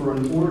motion for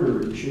an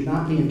order should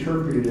not be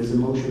interpreted as a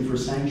motion for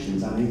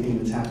sanctions on anything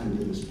that's happened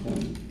to this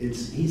point.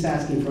 He's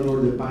asking for an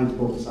order that binds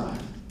both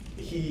sides.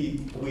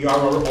 We are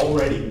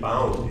already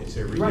bound. It's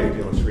a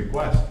ridiculous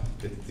request.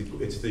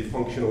 It's the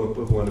functional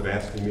equivalent of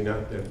asking me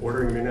not,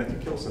 ordering me not to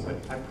kill somebody.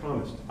 I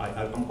promised.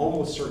 I'm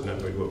almost certain I'm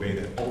going to obey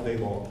that all day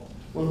long.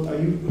 Well,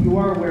 you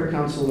are aware,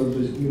 counsel, of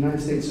the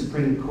United States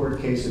Supreme Court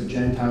case of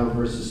Gentile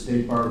versus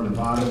State Bar of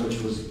Nevada,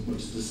 which was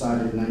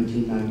decided in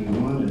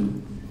 1991,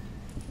 and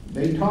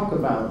they talk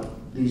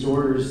about these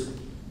orders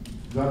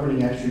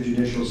governing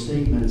extrajudicial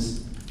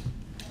statements,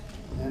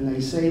 and they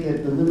say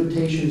that the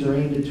limitations are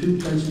aimed at 2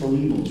 principal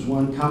evils.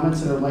 1,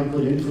 comments that are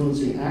likely to influence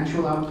the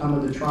actual outcome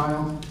of the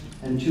trial,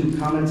 and 2,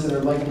 comments that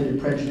are likely to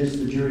prejudice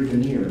the jury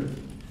veneer,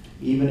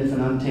 even if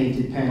an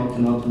untainted panel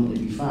can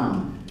ultimately be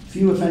found.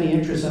 Few, if any,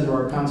 interests under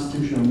our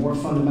Constitution are more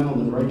fundamental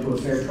than the right to a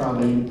fair trial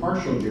by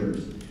impartial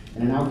jurors,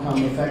 and an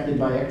outcome affected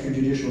by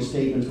extrajudicial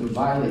statements would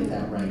violate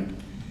that right.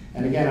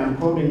 And again, I'm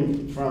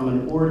quoting from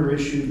an order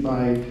issued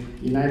by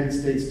United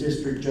States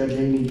District Judge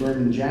Amy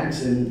Burton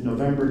Jackson,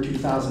 November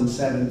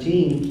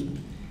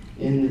 2017,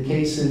 in the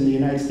case in the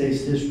United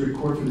States District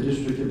Court for the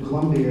District of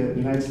Columbia,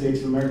 United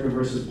States of America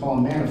versus Paul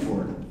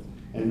Manafort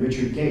and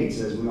Richard Gates.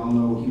 As we all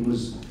know, he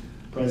was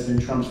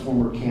President Trump's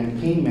former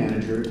campaign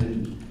manager,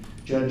 and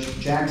Judge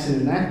Jackson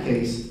in that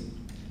case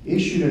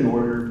issued an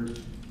order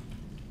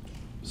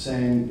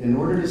saying, in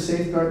order to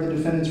safeguard the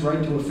defendant's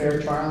right to a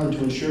fair trial and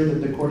to ensure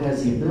that the court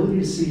has the ability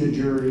to seat a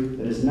jury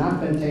that has not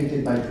been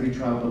tainted by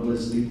pretrial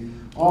publicity,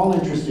 all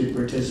interested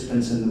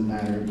participants in the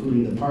matter,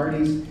 including the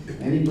parties,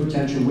 any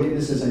potential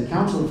witnesses, and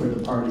counsel for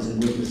the parties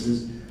and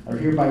witnesses, are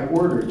hereby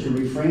ordered to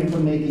refrain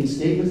from making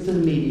statements to the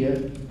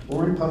media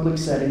or in public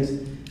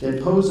settings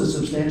that pose a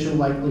substantial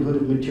likelihood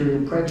of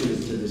material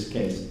prejudice to this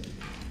case.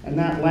 And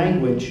that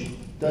language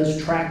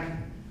does track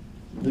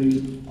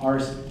our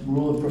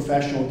rule of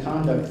professional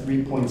conduct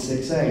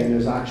 3.6a, and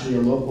there's actually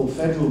a local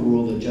federal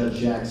rule that Judge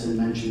Jackson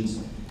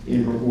mentions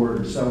in her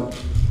order. So,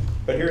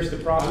 but here's the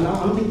problem.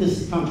 I don't think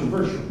this is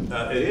controversial.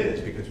 It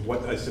is, because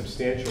what a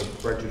substantial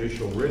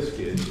prejudicial risk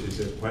is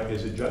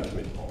a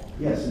judgment call.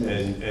 Yes, it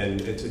is.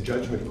 And it's a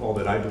judgment call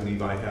that I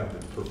believe I have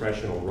the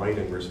professional right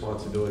and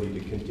responsibility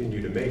to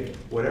continue to make,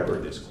 whatever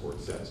this court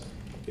says.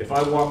 If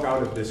I walk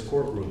out of this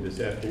courtroom this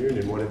afternoon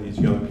and one of these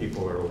young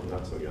people, or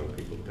not so young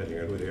people, depending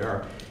on who they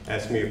are,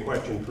 ask me a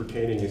question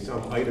pertaining to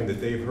some item that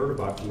they've heard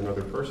about from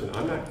another person,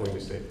 I'm not going to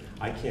say,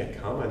 I can't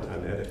comment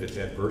on that if it's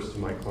adverse to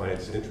my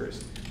client's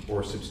interest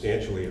or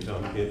substantially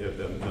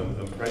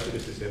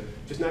prejudices him.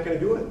 Just not going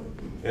to do it.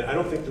 And I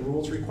don't think the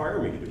rules require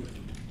me to do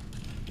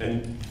it.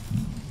 And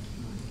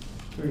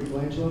Attorney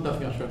Colangelo?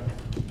 Nothing else, Sheriff.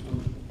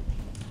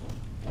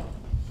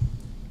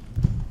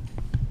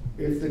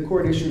 If the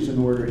court issues an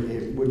order,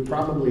 it would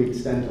probably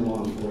extend to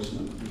law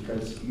enforcement,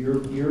 because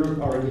your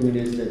argument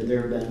is that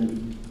there have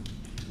been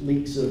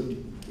leaks of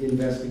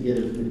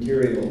investigative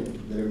material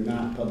that are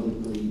not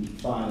publicly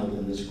filed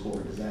in this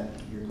court. Is that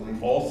your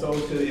claim? also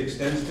to the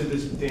extent to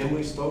this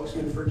family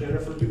spokesman for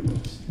Jennifer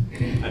Dulos.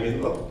 I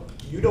mean, look,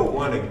 you don't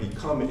want to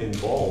become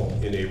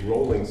involved in a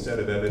rolling set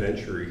of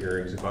evidentiary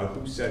hearings about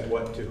who said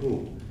what to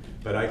whom.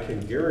 But I can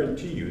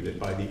guarantee you that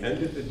by the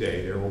end of the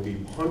day, there will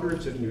be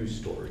hundreds of news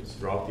stories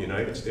throughout the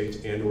United States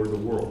and or the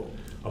world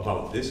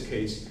about this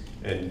case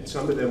And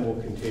some of them will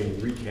contain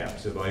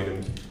recaps of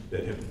items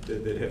that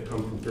have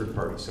come from third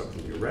parties, some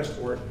from the arrest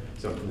warrant,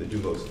 some from the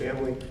Dulos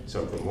family,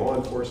 some from law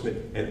enforcement,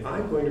 and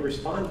I'm going to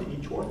respond to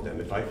each one of them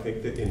if I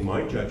think that, in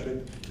my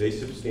judgment, they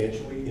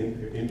substantially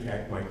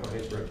impact my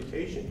client's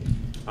reputation.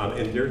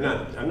 And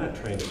I'm not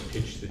trying to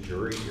pitch the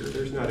jury here.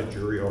 There's not a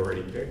jury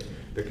already picked.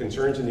 The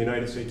concerns in the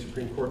United States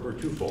Supreme Court were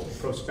twofold: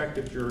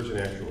 prospective jurors and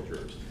actual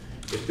jurors.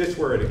 If this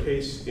were a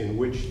case in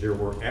which there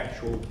were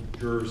actual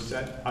jurors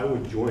set, I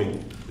would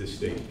join the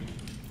state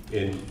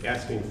in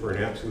asking for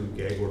an absolute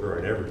gag order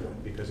on everyone,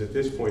 because at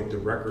this point the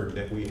record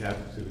that we have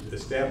to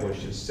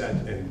establish is set,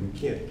 and we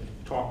can't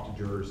talk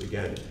to jurors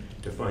again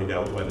to find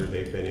out whether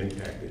they've been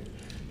impacted.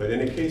 But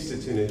in a case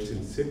that's in its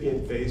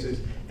incipient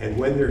phases, and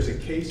when there's a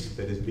case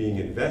that is being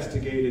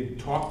investigated,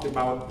 talked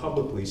about,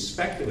 publicly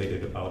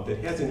speculated about, that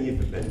hasn't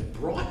even been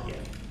brought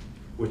yet,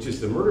 which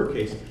is the murder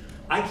case,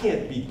 I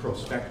can't be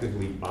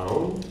prospectively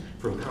bound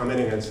from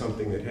commenting on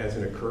something that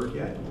hasn't occurred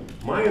yet.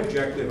 My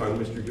objective on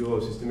Mr.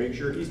 Dulos is to make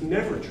sure he's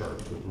never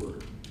charged with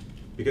murder,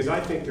 because I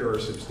think there are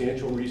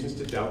substantial reasons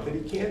to doubt that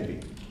he can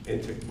be.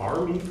 And to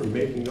bar me from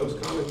making those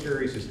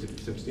commentaries is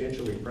to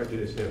substantially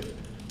prejudice him.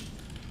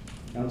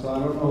 Counsel, I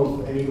don't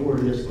know if any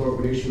order this court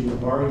would issue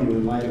would bar you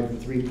in light of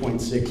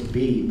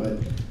 3.6b, but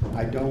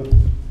I don't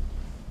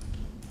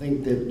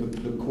think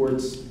that the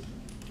court's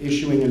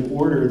issuing an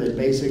order that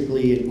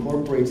basically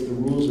incorporates the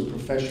rules of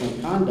professional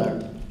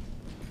conduct.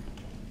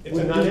 It's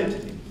a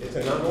non-entity. It's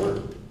a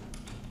non-order.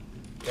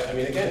 Yeah, I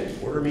mean, again,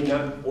 order me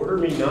not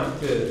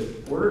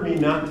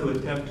to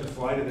attempt to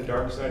fly to the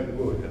dark side of the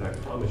moon, and I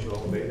promise you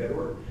I'll obey that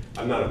order.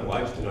 I'm not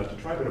obliged to not to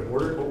try, but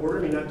order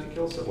me not to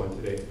kill someone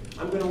today,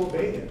 I'm going to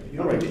obey that. You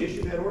don't need to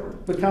issue that order.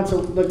 But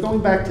counsel,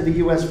 going back to the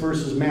U.S.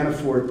 versus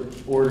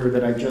Manafort order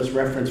that I just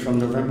referenced from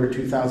November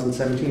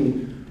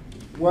 2017,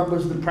 what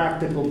was the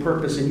practical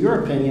purpose, in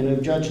your opinion,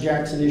 of Judge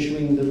Jackson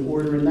issuing the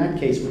order in that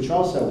case, which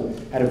also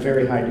had a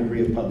very high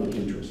degree of public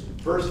interest?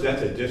 First,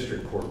 that's a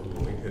district court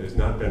ruling. It has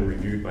not been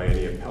reviewed by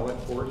any appellate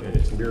court, and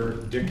it's mere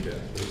dicta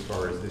as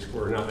far as this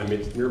court. I mean,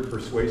 it's mere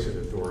persuasive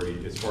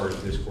authority as far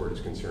as this court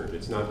is concerned.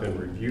 It's not been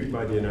reviewed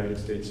by the United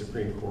States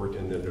Supreme Court,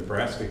 and the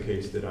Nebraska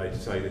case that I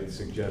cited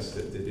suggests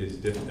that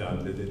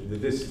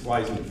that this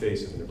flies in the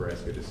face of the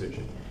Nebraska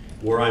decision.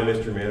 Were I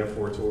Mr.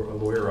 Manafort's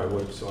lawyer, I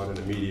would have sought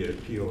an immediate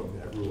appeal of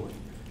that ruling.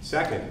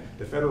 Second,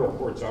 the federal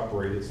courts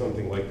operated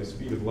something like the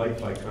speed of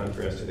light by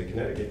contrast to the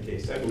Connecticut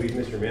case. I believe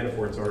Mr.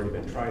 Manafort's already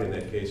been tried in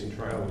that case, and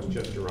trial was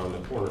just around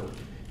the corner.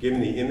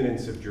 Given the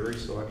imminence of jury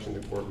selection,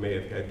 the court may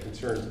have had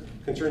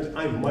concerns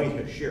I might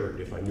have shared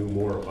if I knew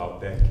more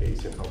about that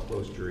case and how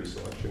close jury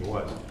selection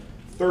was.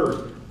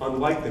 Third,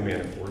 unlike the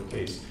Manafort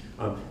case,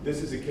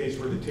 this is a case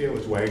where the tail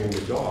is wagging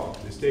the dog.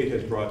 The state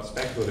has brought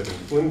speculative and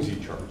flimsy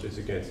charges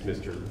against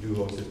Mr.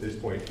 Dulos at this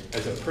point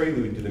as a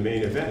prelude to the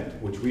main event,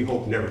 which we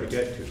hope never to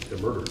get to,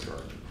 the murder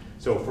charge.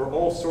 So for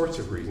all sorts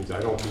of reasons, I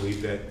don't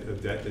believe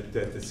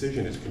that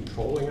decision is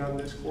controlling on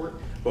this court,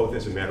 both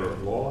as a matter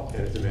of law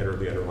and as a matter of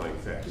the underlying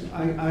facts.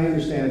 I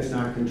understand it's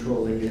not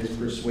controlling, it is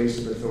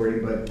persuasive authority,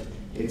 but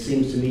it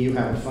seems to me you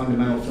have a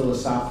fundamental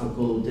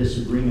philosophical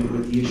disagreement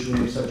with the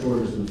issuing of such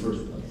orders in the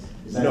first place.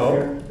 Is that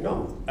fair?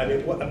 No. I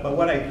mean,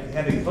 what I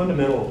have a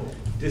fundamental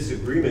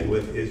disagreement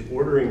with is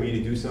ordering me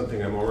to do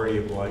something I'm already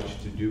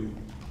obliged to do.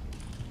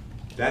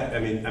 That, I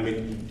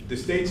mean, the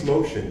state's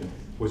motion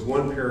was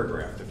one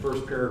paragraph, the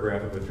first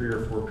paragraph of a 3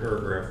 or 4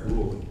 paragraph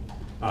ruling,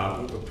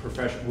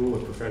 rule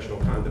of professional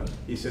conduct.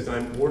 He says,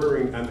 I'm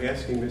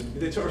asking this,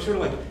 it's sort of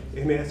like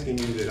him asking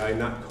you that I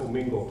not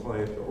commingle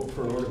client, or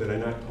for an order that I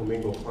not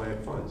commingle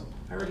client funds.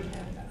 I already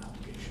have that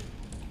obligation.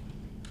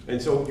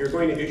 And so you're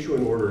going to issue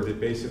an order that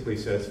basically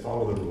says,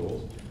 follow the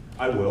rules.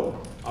 I will.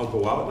 I'll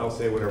go out and I'll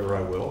say whatever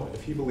I will.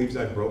 If he believes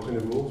I've broken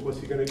the rules, what's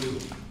he going to do?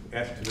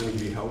 Ask for me to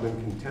be held in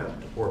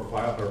contempt or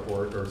file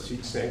or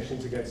seek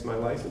sanctions against my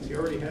license? He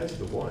already has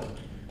the one.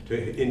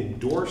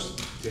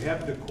 To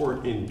have the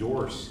court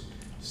endorse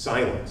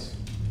silence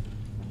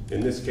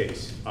in this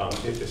case,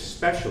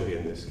 especially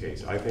in this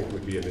case, I think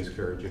would be a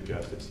miscarriage of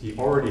justice. He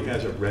already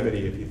has a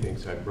remedy if he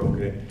thinks I've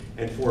broken it.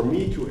 And for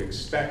me to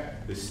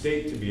expect the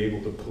state to be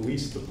able to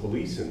police the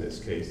police in this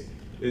case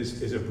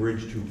is a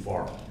bridge too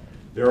far.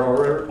 There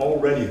are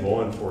already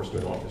law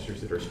enforcement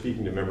officers that are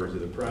speaking to members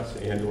of the press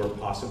and or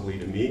possibly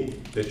to me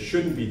that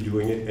shouldn't be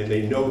doing it, and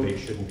they know they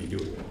shouldn't be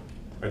doing it.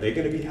 Are they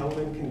going to be held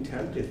in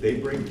contempt if they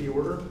break the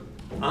order?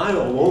 I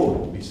alone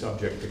will be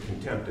subject to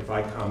contempt if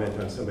I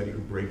comment on somebody who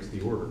breaks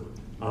the order.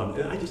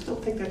 And I just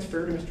don't think that's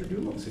fair to Mr.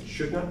 Dulos. It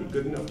should not be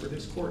good enough for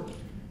this court.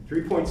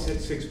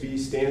 3.66b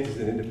stands as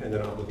an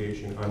independent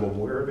obligation. I'm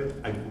aware of it.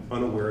 I'm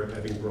unaware of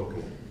having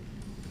broken it.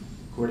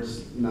 The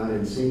court's not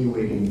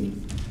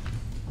insinuating,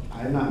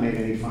 I have not made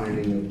any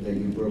finding that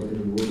you've broken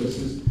the rule. This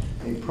is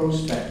a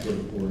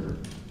prospective order.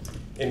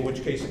 In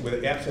which case,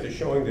 with absent of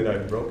showing that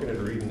I've broken it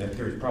or even that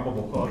there's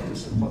probable cause to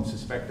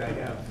suspect I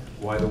have,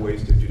 why the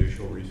waste of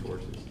judicial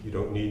resources? You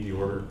don't need the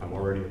order. I'm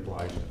already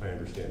obliged. I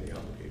understand the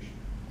obligation.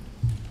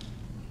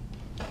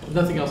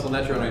 Nothing else on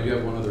that, Your Honor. I do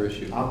have one other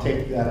issue. I'll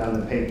take that on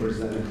the papers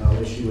then, and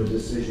I'll issue a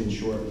decision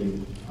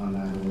shortly on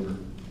that order,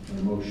 or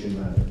a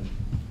motion rather.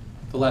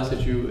 The last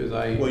issue is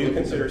Will you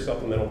consider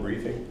supplemental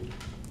briefing?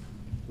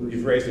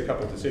 You've raised a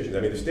couple of decisions. I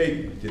mean, the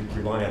state didn't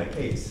rely on a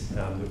case, and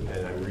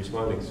I'm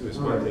responding sua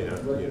sponte.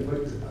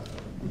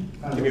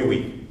 Give me a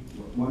week.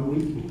 1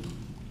 week?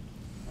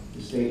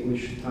 The state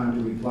wish time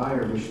to reply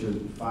or wish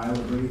to file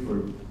a brief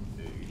or?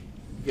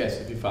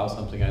 Yes, if you file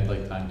something, I'd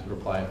like time to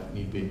reply if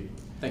need be.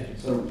 Thank you.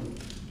 So,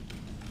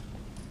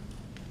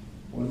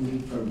 1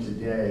 week from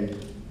today,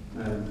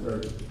 Madam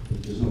Clerk,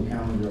 if there's no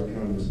calendar up here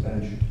on this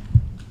bench,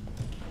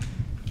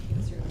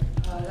 Yes, Your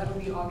Honor. That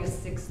would be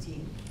August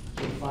 16th.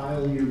 so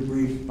file your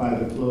brief by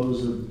the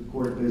close of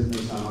court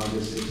business on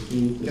August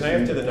 16th. Can I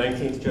have to the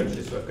 19th, Judge,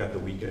 just so I've got the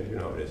weekend, you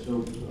know how it is. So,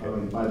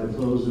 by the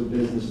close of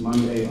business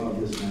Monday,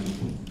 August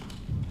 19th.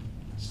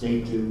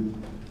 State to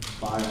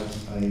file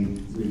a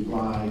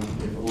reply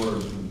or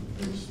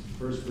its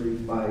first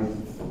brief by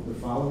the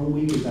following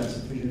week. Is that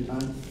sufficient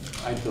time?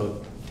 I'd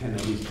go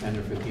at least 10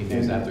 or 15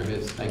 days after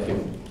his. Thank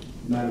you.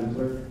 Madam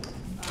Clerk?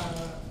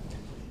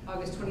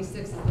 August 26th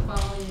is the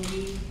following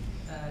week.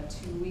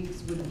 2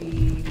 weeks would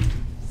be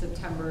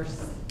September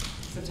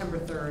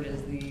 3rd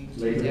is the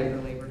Tuesday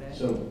after Labor Day.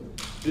 So,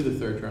 Do the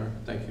third, Your Honor.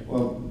 Thank you.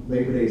 well,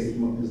 Labor Day is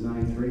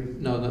 9/3?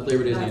 No, not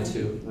Labor Day is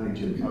 9/2.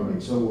 9/2. 9/2, all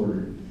right, so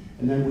ordered.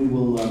 And then we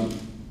will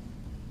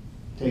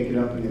take it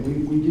up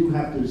again. We do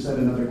have to set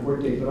another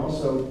court date, but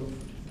also,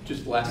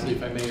 Just lastly,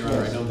 if I may, Your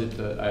Honor, Yes. I know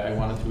that I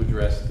wanted to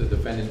address the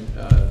defendant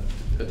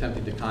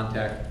attempting to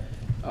contact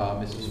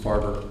Mrs.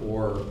 Farber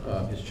or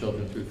his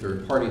children through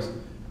third parties.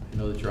 I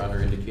know that Your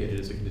Honor indicated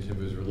as a condition of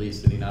his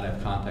release that he not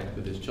have contact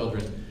with his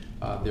children.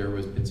 There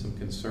has been some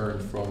concern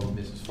from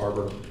Mrs.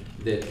 Farber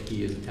that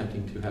he is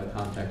attempting to have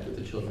contact with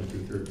the children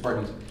through third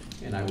parties,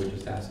 and I would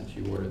just ask that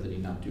you order that he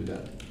not do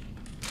that.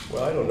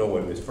 Well, I don't know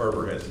what Ms.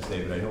 Farber has to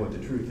say, but I know what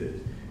the truth is.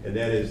 And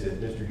that is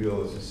that Mr.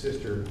 Dulos'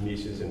 sister,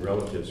 nieces, and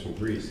relatives from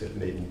Greece have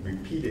made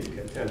repeated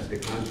attempts to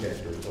contact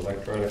her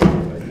electronically,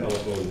 by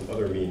telephone, and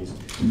other means,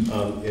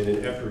 in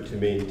an effort to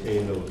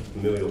maintain those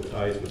familial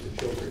ties with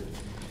the children.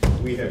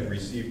 We have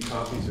received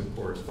copies of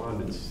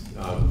correspondence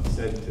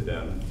sent to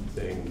them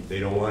saying they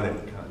don't want any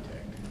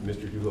contact.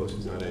 Mr. Dulos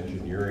is not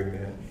engineering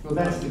that. well,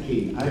 that's the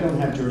key. I don't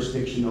have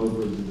jurisdiction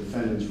over the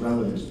defendant's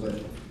relatives, but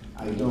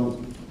I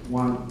don't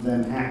want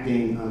them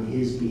acting on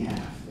his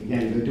behalf.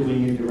 Again, they're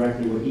doing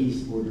indirectly what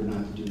he's ordered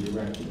not to do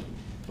directly.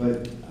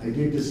 But I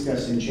did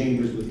discuss in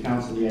chambers with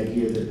counsel the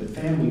idea that the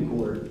family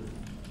court,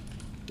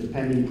 the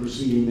pending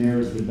proceeding there,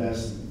 is the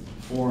best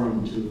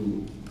forum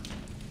to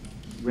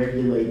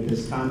regulate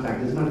this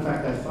contact. As a matter of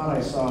fact, I thought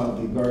I saw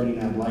the guardian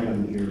ad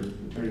litem here,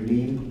 Attorney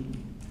Bean.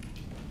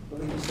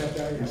 He stepped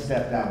out. He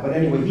stepped out. But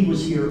anyway, he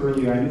was here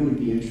earlier. I knew he'd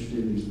be interested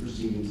in these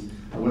proceedings.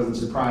 I wasn't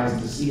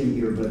surprised to see him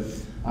here, but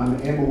I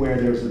am aware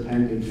there's a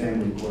pending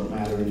family court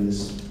matter in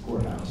this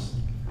courthouse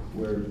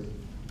where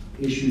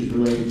issues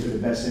related to the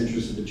best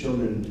interest of the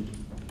children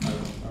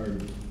are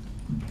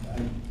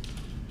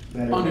I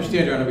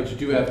understand, Your Honor, but you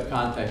do have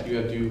contact,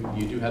 you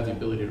do have the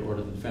ability to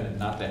order the defendant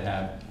not to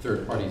have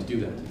third parties do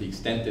that. To the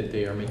extent that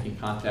they are making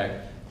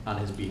contact on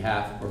his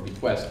behalf or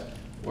bequest,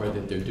 or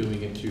that they're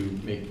doing it to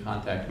make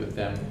contact with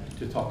them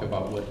to talk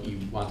about what he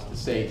wants to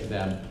say to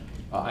them,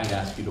 I'd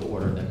ask you to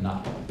order them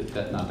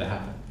that not to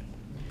happen.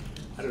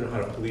 I don't know how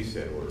to police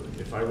that order.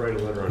 If I write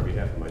a letter on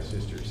behalf of my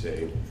sister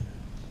saying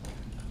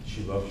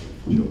she loves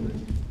you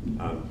children,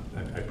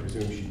 I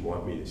presume she'd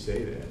want me to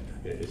say that.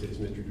 Is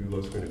Mr.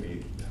 Dulos going to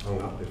be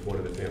hung up if one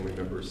of the family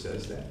members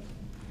says that?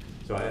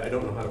 So I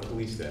don't know how to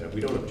police that.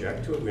 We don't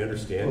object to it. We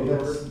understand the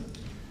order.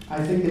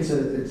 I think it's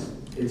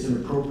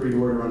an appropriate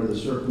order under the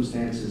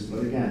circumstances, but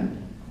again,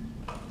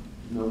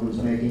 no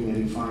one's making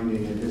any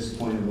finding at this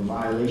point of a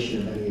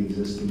violation of any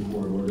existing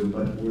court order,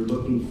 but we're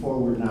looking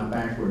forward, not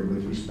backward,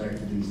 with respect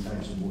to these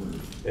types of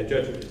orders. And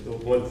Judge, the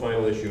one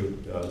final issue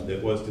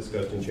that was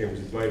discussed in chambers,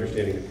 it's my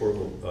understanding the court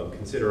will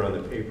consider on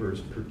the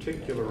papers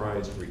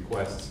particularized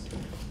requests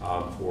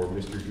for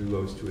Mr.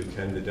 Dulos to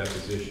attend the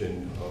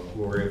deposition of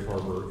Gloria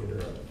Farber in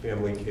her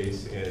family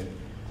case and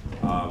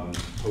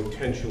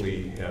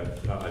potentially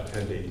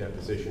attend a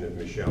deposition of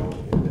Michelle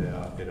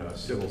in a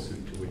civil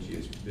suit to which he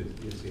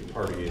is a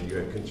party, and you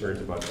had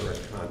concerns about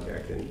direct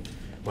contact. And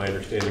my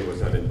understanding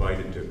was I'm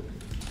invited to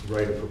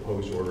write a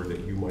proposed order that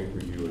you might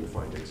review and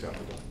find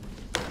acceptable.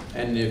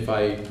 And if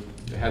I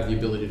have the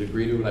ability to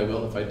agree to it, I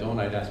will. If I don't,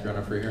 I'd ask Your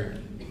Honor for a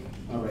hearing.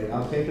 All right,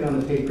 I'll take it on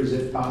the papers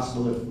if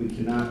possible. If we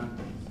cannot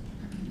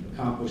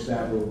accomplish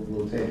that,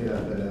 we'll take it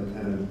up at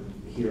a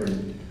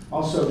hearing.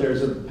 Also,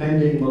 there's a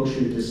pending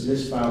motion to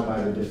dismiss filed by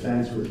the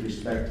defense with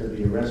respect to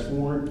the arrest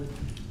warrant.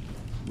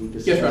 We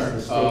Yes, Your discussed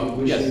the state Honor.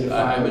 wishing Yes, to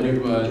I have file a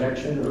new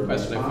objection or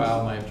request that I response.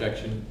 file my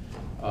objection.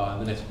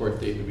 The next court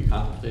date would be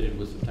contemplated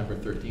was September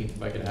 13th.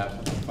 If I could have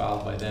something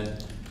filed by then,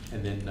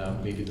 and then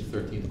maybe the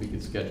 13th we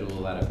could schedule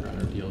that if Your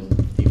Honor deems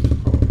it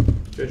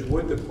appropriate. Judge,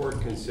 would the court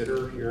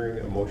consider hearing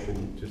a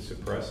motion to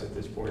suppress at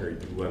this point, or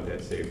do you want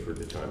that saved for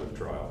the time of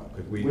trial?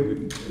 Could we?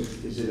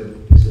 Is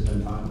it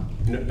been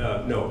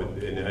filed? No,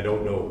 and I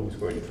don't know who's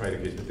going to try to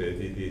get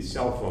the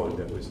cell phone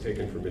that was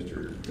taken from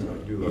Mr.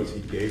 Dulos.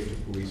 He gave to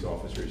police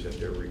officers at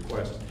their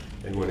request,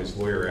 and when his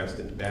lawyer asked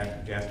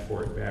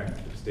for it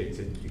back, the state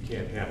said you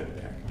can't have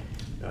it back.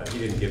 He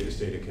didn't give the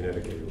state of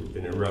Connecticut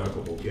an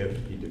irrevocable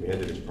gift. He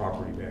demanded his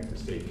property back. The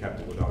state kept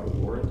it without a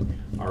warrant.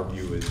 Our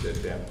view is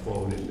that that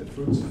phone and the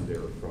fruits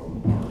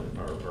therefrom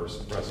are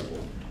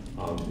suppressible.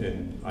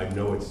 And I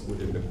know it's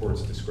within the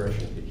court's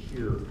discretion to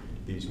hear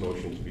these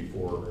motions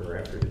before or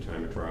after the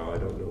time of trial. I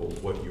don't know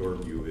what your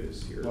view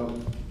is here.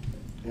 Well,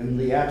 in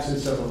the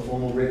absence of a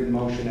formal written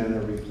motion and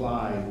a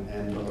reply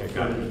and a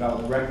further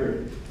developed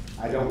record,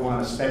 I don't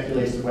want to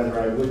speculate as to whether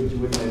I would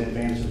do it in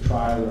advance of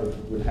trial or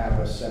would have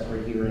a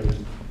separate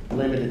hearing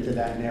limited to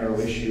that narrow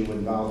issue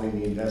involving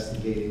the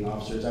investigating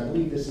officers. I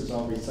believe this is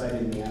all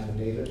recited in the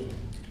affidavit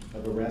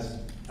of arrest.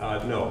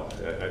 No,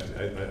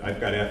 I've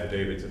got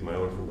affidavits of my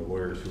own from the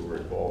lawyers who were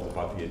involved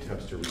about the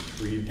attempts to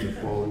retrieve the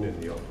phone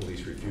and the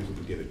police refusal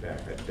to give it back.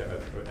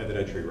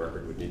 Evidentiary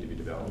record would need to be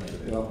developed for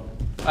that. Well,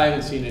 I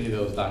haven't seen any of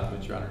those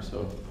documents, Your Honor,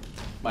 so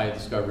my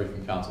discovery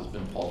from counsel has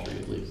been paltry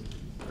at least.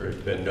 There's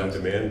been no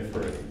demand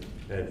for any,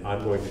 and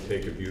I'm going to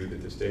take a view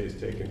that the state has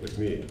taken with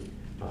me.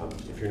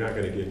 If you're not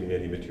going to give me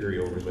any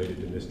material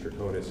related to Ms.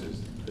 Draconis'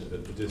 the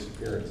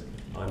disappearance,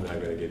 I'm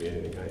not going to give you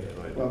anything I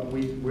have. well,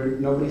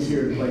 nobody's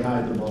here to play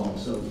hide the ball,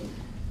 so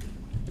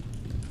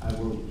I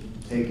will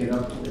take it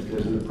up if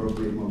there's an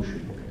appropriate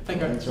motion.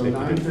 Thank you. So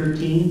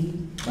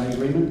 9:13, by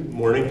agreement?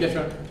 Morning? Yes,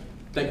 Your Honor.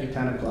 Thank you.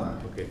 10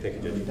 o'clock. Okay,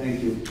 thank you, Judge.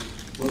 Thank you.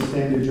 We'll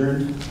stand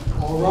adjourned.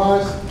 All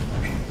rise.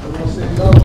 I will say no.